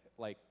try to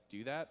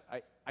do that?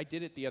 I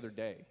did it the other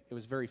day. It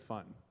was very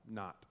fun.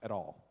 Not at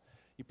all.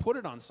 You put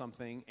it on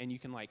something, and you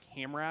can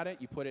hammer at it.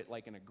 You put it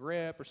in a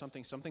grip or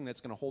something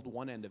that's going to hold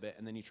one end of it,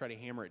 and then you try to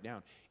hammer it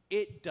down.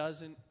 It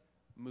doesn't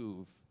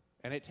move,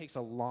 and it takes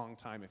a long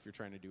time if you're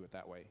trying to do it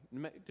that way,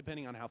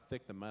 depending on how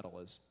thick the metal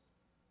is.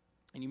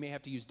 And you may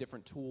have to use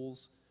different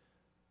tools,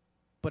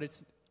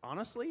 but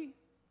honestly,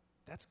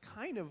 that's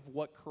kind of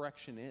what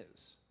correction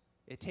is.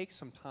 It takes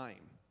some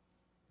time.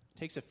 It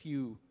takes a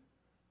few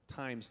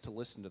times to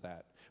listen to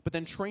that. But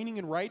then training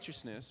in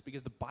righteousness,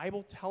 because the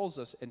Bible tells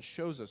us and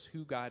shows us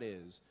who God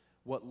is,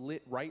 what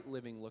right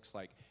living looks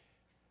like.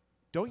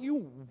 Don't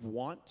you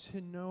want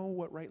to know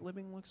what right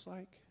living looks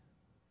like?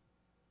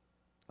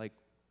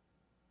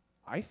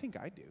 I think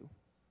I do.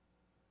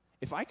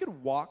 If I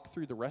could walk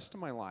through the rest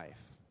of my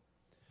life,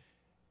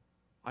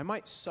 I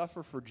might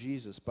suffer for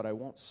Jesus, but I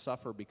won't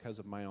suffer because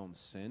of my own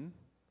sin.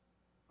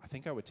 I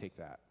think I would take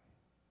that.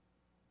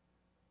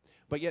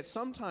 But yet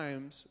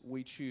sometimes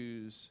we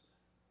choose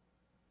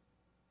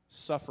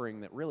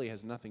suffering that really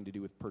has nothing to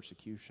do with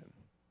persecution.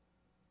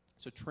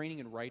 So training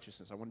in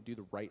righteousness, I want to do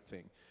the right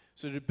thing.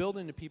 So to build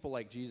into people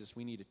like Jesus,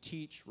 we need to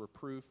teach,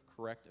 reproof,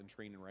 correct, and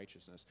train in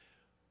righteousness.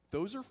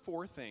 Those are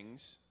 4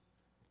 things.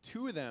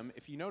 2 of them,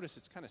 if you notice,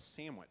 it's kind of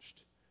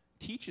sandwiched.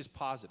 Teach is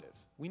positive.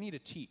 We need to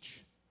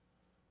teach.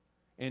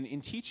 And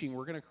in teaching,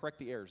 we're going to correct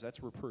the errors.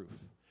 That's reproof.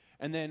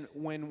 And then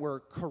when we're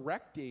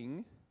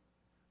correcting,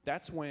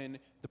 that's when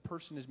the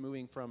person is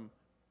moving from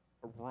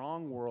a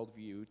wrong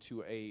worldview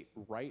to a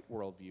right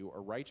worldview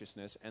or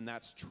righteousness, and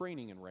that's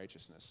training in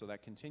righteousness. So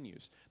that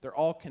continues. They're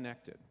all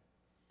connected.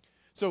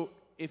 So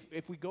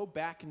if we go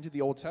back into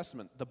the Old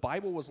Testament, the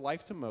Bible was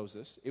life to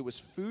Moses, it was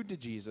food to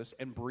Jesus,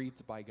 and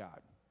breathed by God.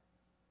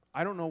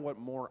 I don't know what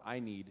more I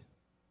need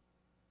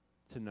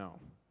to know.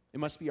 It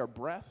must be our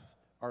breath,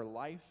 our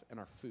life, and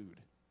our food.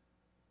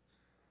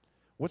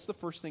 What's the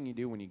first thing you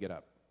do when you get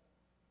up?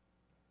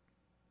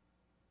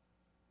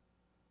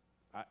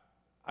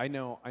 I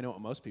know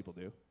what most people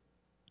do.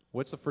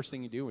 What's the first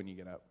thing you do when you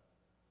get up?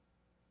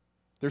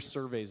 There's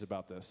surveys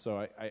about this,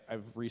 so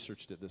I've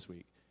researched it this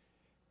week.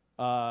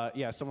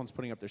 Yeah, someone's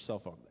putting up their cell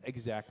phone.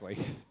 Exactly.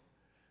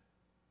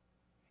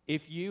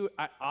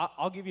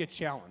 I'll give you a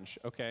challenge,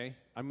 okay?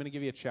 I'm going to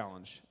give you a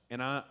challenge,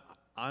 and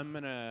I'm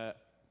going to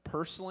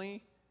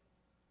personally,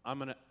 I'm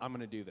going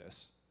to do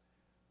this.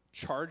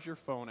 Charge your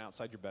phone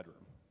outside your bedroom.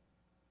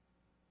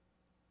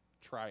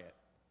 Try it.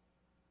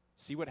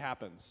 See what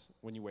happens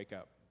when you wake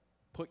up.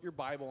 Put your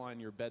Bible on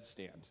your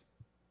bedstand.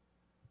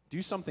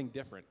 Do something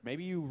different.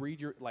 Maybe you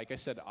read your, like I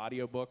said,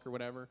 audiobook or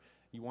whatever.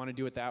 You want to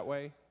do it that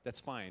way?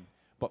 That's fine.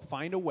 But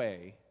find a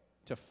way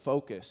to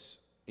focus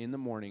in the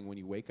morning when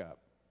you wake up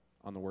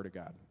on the Word of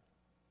God.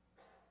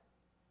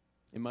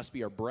 It must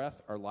be our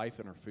breath, our life,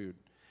 and our food.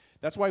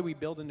 That's why we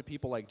build into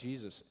people like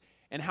Jesus.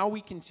 And how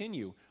we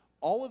continue.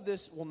 All of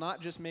this will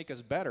not just make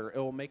us better, it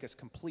will make us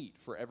complete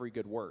for every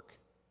good work.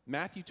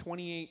 Matthew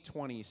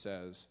 28:20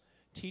 says,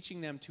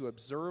 teaching them to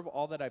observe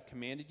all that I've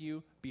commanded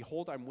you.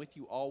 Behold, I'm with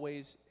you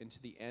always and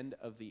to the end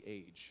of the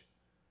age.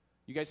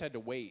 You guys had to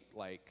wait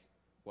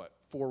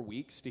 4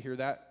 weeks to hear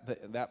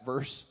that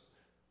verse?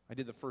 I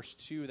did the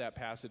first two of that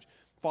passage.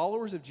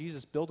 Followers of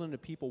Jesus build into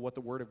people what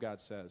the Word of God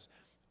says.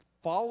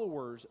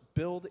 Followers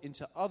build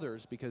into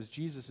others because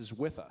Jesus is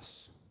with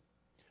us.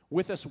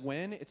 With us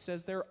when? It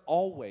says there,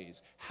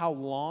 always. How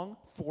long?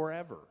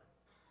 Forever.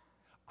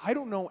 I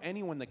don't know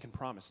anyone that can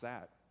promise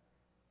that.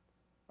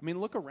 I mean,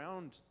 look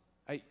around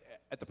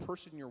at the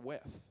person you're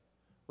with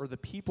or the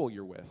people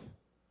you're with.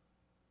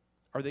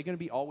 Are they going to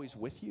be always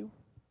with you?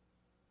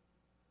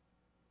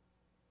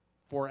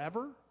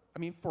 Forever? I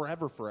mean,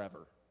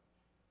 forever.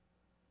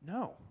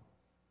 No.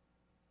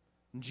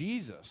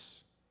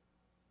 Jesus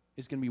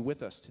is going to be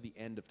with us to the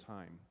end of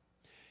time.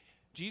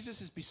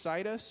 Jesus is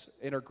beside us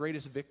in our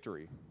greatest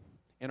victory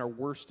and our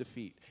worst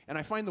defeat. And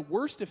I find the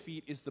worst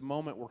defeat is the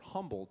moment we're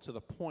humbled to the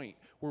point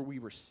where we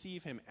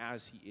receive him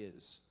as he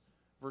is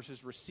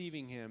versus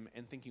receiving him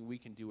and thinking we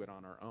can do it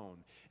on our own.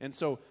 And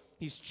so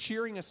he's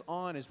cheering us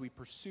on as we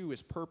pursue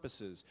his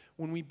purposes.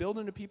 When we build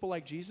into people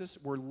like Jesus,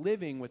 we're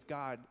living with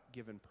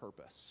God-given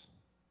purpose.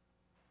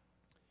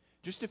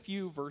 Just a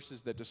few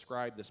verses that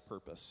describe this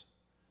purpose.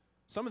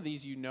 Some of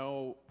these you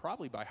know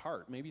probably by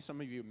heart. Maybe some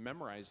of you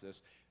memorized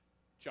this.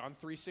 John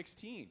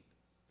 3:16.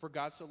 For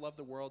God so loved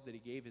the world that he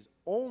gave his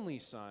only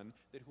Son,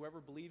 that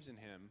whoever believes in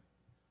him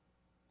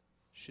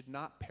should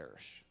not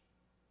perish,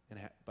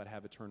 but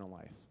have eternal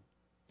life.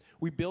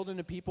 We build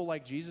into people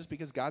like Jesus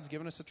because God's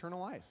given us eternal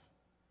life.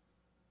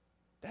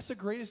 That's the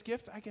greatest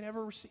gift I could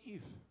ever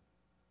receive.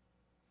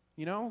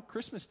 You know,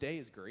 Christmas Day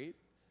is great,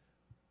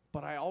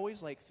 but I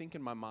always think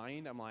in my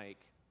mind, I'm like,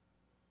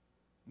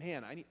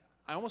 man, I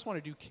almost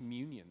want to do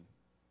communion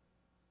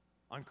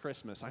on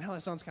Christmas. I know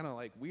that sounds kind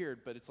of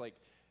weird, but it's like,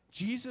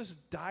 Jesus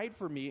died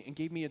for me and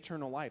gave me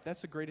eternal life.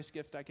 That's the greatest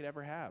gift I could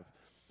ever have.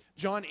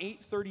 John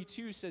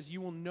 8:32 says, you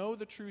will know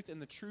the truth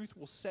and the truth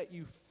will set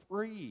you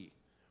free.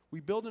 We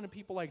build into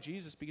people like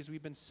Jesus because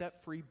we've been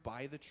set free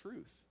by the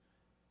truth.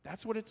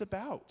 That's what it's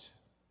about.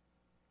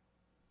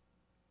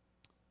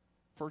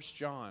 1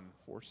 John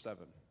 4:7.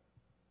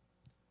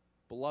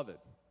 Beloved.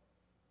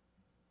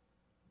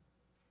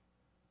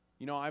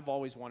 You know, I've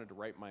always wanted to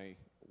write my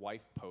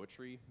wife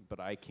poetry, but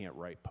I can't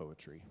write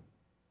poetry.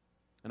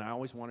 And I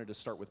always wanted to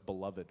start with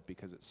beloved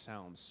because it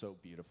sounds so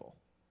beautiful.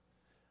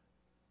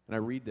 And I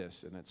read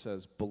this, and it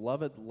says,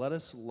 Beloved, let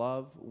us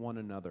love one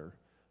another,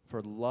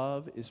 for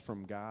love is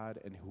from God,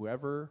 and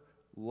whoever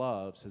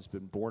loves has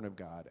been born of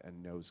God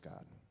and knows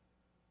God.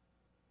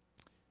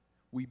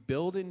 We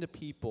build into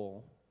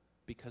people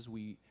because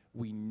we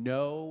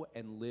know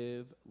and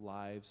live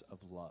lives of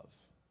love.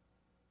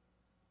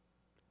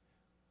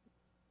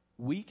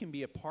 We can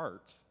be a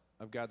part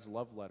of God's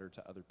love letter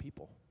to other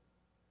people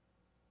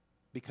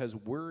because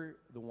we're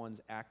the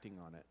ones acting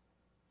on it.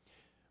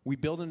 We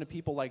build into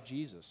people like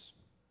Jesus.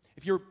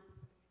 If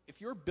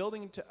you're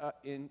building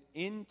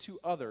into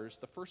others,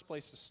 the first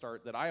place to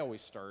start, that I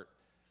always start,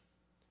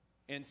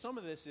 and some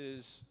of this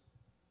is,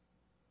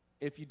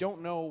 if you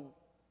don't know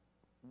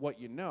what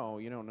you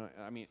don't know.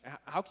 I mean,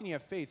 how can you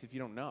have faith if you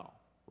don't know,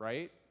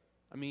 right?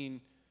 I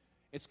mean,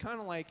 it's kind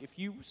of like if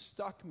you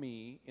stuck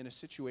me in a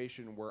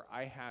situation where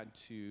I had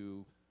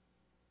to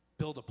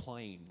build a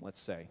plane, let's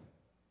say.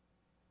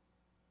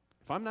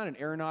 If I'm not an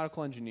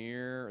aeronautical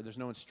engineer or there's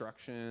no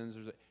instructions,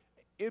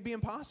 it would be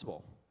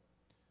impossible.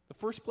 The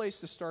first place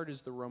to start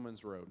is the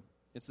Romans road.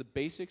 It's the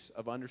basics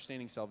of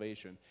understanding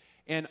salvation.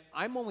 And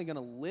I'm only going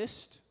to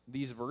list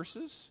these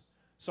verses.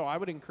 So I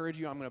would encourage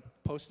you, I'm going to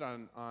post it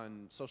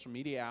on social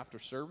media after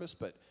service,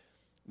 but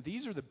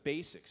these are the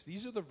basics.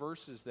 These are the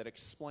verses that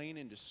explain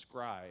and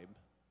describe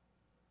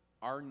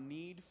our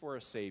need for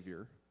a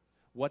Savior,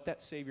 what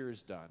that Savior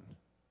has done,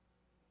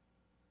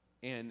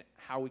 and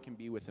how we can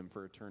be with him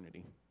for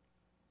eternity.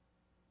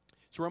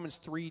 It's Romans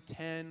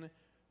 3:10,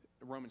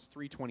 Romans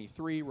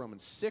 3:23,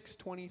 Romans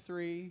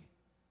 6:23,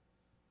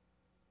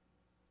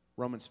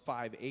 Romans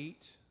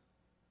 5:8,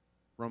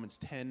 Romans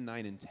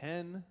 10:9 and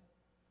 10,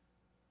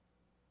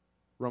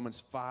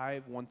 Romans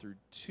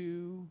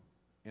 5:1-2,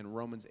 and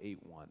Romans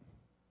 8:1.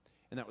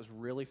 And that was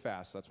really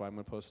fast. That's why I'm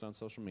going to post it on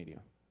social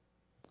media.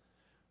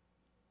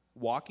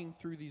 Walking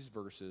through these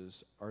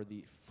verses are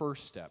the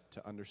first step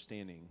to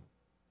understanding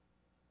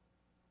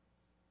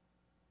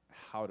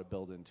how to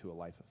build into a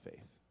life of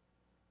faith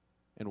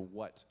and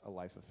what a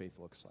life of faith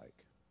looks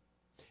like.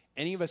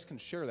 Any of us can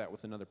share that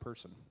with another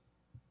person.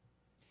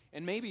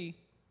 And maybe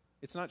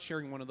it's not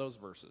sharing one of those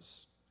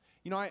verses.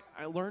 You know,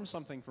 I learned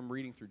something from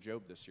reading through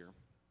Job this year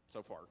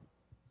so far.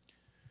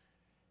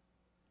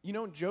 You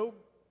know, Job,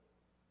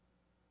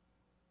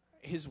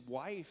 his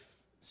wife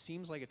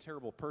seems like a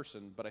terrible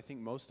person, but I think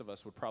most of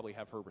us would probably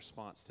have her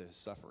response to his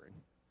suffering.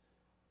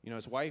 You know,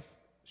 his wife,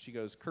 she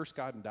goes, "Curse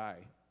God and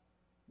die."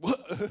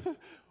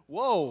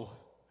 Whoa.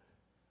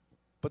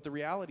 But the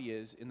reality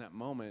is, in that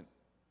moment,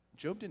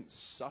 Job didn't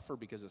suffer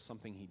because of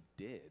something he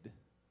did.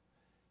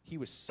 He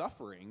was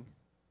suffering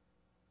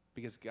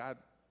because God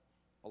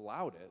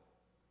allowed it.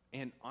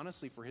 And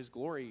honestly, for his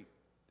glory,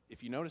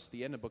 if you notice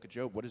the end of the book of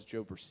Job, what does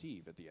Job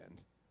receive at the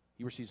end?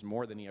 He receives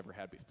more than he ever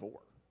had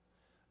before.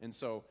 And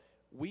so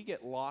we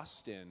get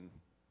lost in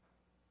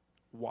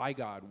why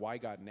God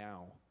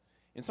now?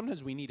 And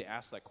sometimes we need to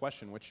ask that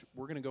question, which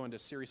we're going to go into a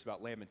series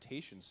about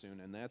lamentation soon,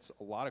 and that's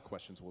a lot of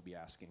questions we'll be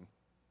asking.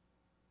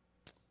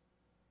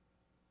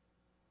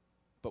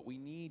 But we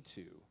need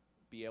to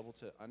be able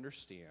to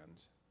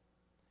understand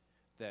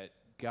that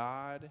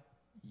God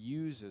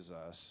uses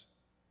us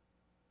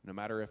no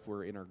matter if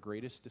we're in our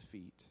greatest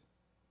defeat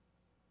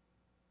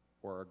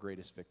or our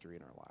greatest victory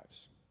in our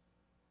lives.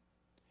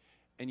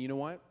 And you know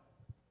what?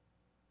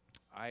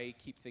 I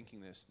keep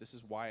thinking this. This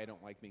is why I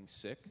don't like being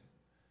sick.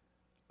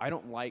 I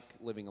don't like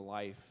living a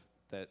life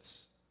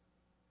that's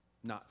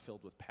not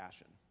filled with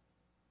passion.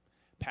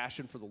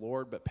 Passion for the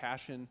Lord, but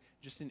passion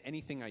just in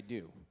anything I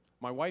do.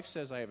 My wife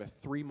says I have a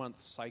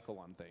 3-month cycle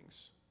on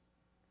things.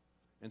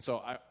 And so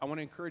I want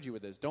to encourage you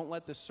with this. Don't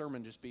let this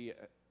sermon just be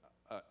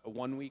a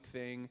 1-week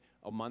thing,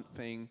 a month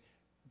thing.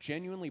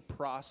 Genuinely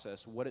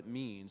process what it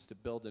means to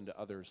build into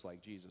others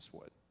like Jesus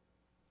would.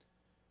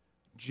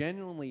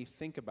 Genuinely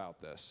think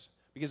about this.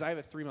 Because I have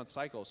a 3-month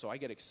cycle, so I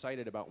get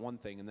excited about one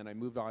thing, and then I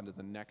move on to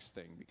the next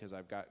thing because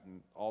I've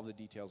gotten all the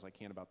details I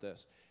can about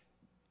this.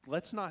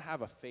 Let's not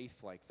have a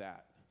faith like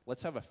that.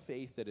 Let's have a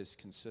faith that is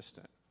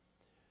consistent.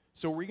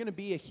 So are we going to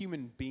be a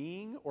human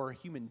being or a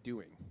human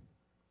doing?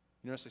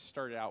 You notice I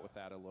started out with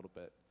that a little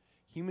bit.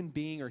 Human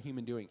being or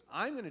human doing?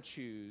 I'm going to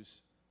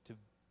choose to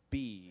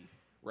be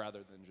rather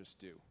than just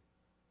do.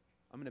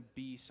 I'm going to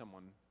be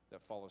someone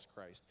that follows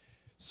Christ.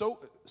 So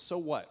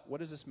what? What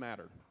does this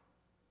matter?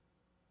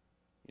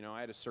 You know,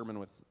 I had a sermon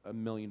with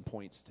 1,000,000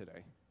 points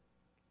today.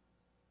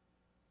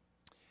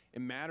 It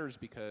matters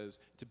because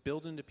to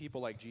build into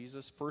people like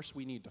Jesus, first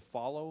we need to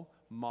follow,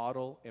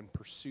 model, and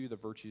pursue the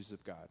virtues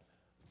of God.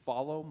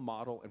 Follow,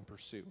 model, and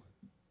pursue.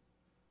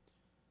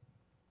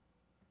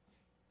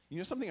 You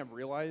know something I've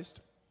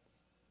realized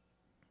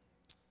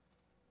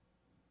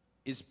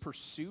is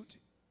pursuit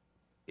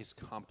is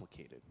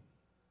complicated.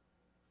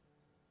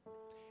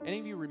 Any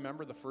of you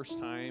remember the first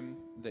time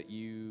that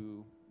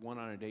you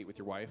went on a date with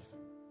your wife?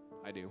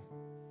 I do.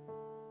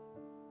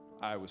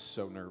 I was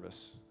so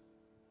nervous.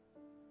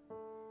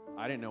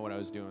 I didn't know what I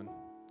was doing.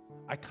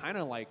 I kind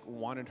of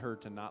wanted her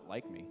to not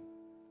like me.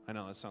 I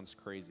know that sounds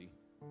crazy.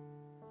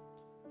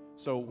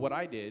 So what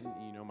I did,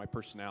 you know, my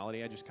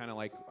personality, I just kind of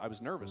I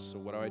was nervous. So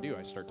what do?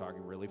 I start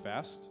talking really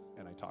fast,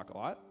 and I talk a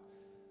lot.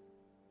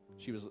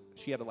 She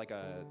had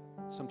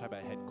some type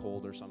of head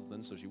cold or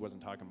something, so she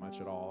wasn't talking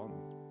much at all.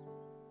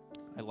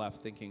 And I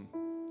left thinking,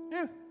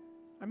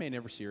 I may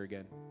never see her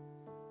again.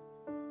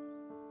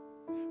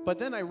 But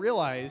then I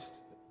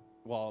realized,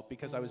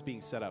 because I was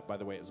being set up, by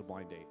the way, it was a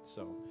blind date.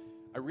 So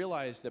I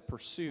realized that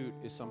pursuit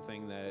is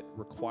something that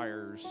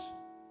requires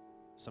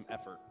some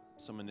effort,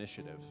 some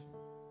initiative.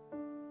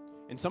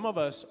 And some of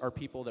us are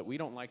people that we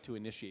don't like to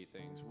initiate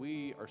things.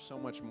 We are so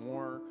much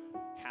more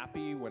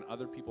happy when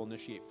other people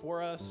initiate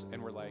for us,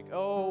 and we're like,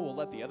 we'll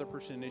let the other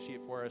person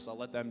initiate for us. I'll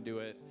let them do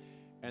it.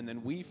 And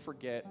then we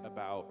forget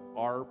about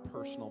our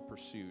personal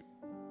pursuit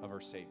of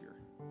our Savior.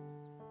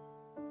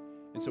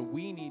 And so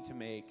we need to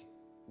make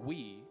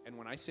and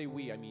when I say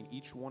we, I mean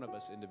each one of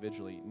us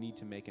individually need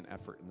to make an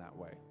effort in that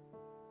way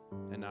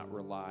and not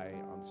rely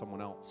on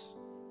someone else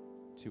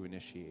to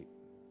initiate.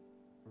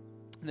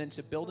 And then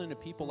to build into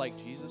people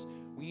like Jesus,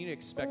 we need to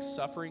expect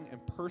suffering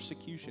and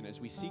persecution as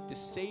we seek to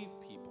save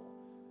people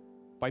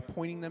by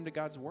pointing them to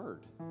God's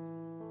word.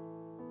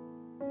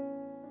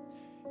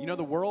 You know,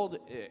 the world,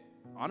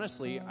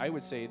 honestly, I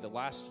would say the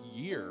last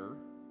year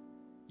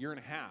and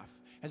a half,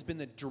 has been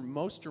the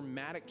most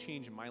dramatic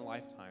change in my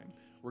lifetime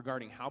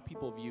regarding how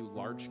people view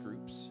large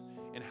groups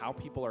and how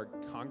people are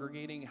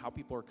congregating, how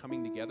people are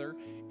coming together.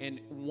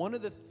 And one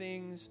of the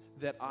things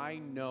that I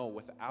know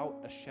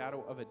without a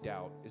shadow of a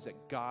doubt is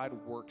that God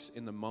works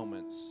in the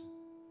moments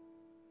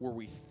where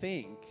we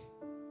think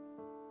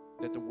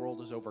that the world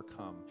is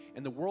overcome.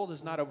 And the world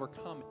has not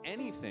overcome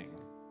anything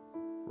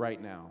right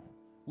now.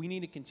 We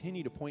need to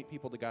continue to point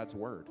people to God's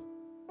word.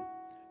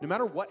 No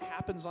matter what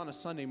happens on a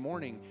Sunday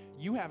morning,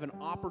 you have an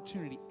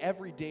opportunity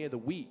every day of the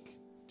week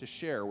to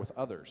share with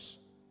others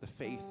the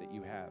faith that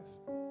you have.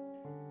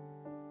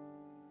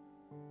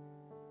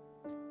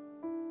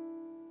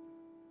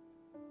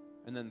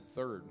 And then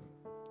third,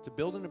 to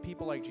build into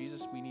people like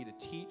Jesus, we need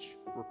to teach,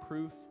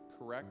 reproof,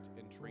 correct,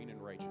 and train in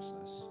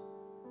righteousness.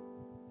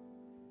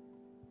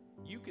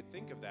 You could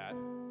think of that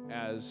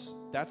as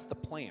that's the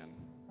plan.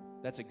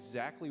 That's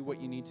exactly what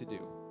you need to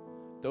do.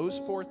 Those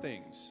 4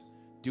 things,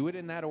 do it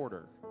in that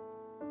order.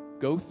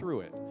 Go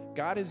through it.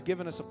 God has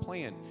given us a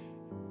plan.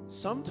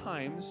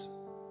 Sometimes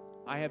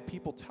I have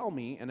people tell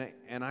me,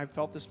 and I've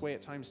felt this way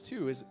at times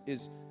too,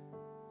 is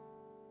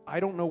I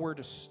don't know where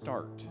to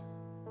start.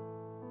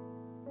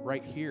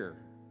 Right here,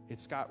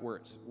 it's got where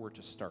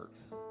to start.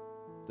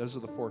 Those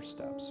are the 4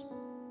 steps.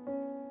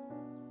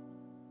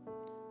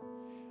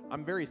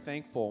 I'm very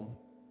thankful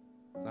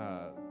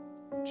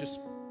just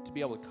to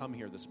be able to come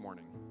here this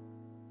morning.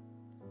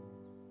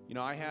 You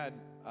know, I had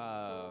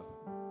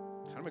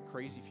kind of a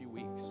crazy few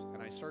weeks,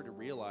 and I started to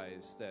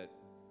realize that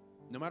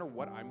no matter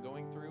what I'm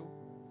going through,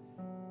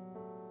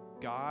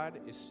 God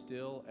is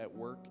still at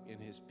work in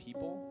his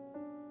people.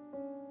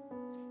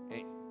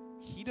 And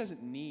he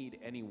doesn't need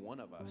any one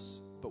of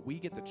us, but we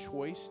get the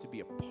choice to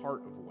be a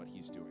part of what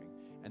he's doing.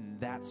 And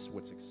that's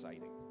what's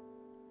exciting.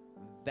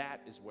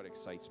 That is what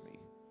excites me.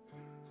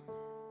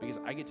 Because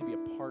I get to be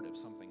a part of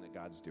something that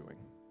God's doing.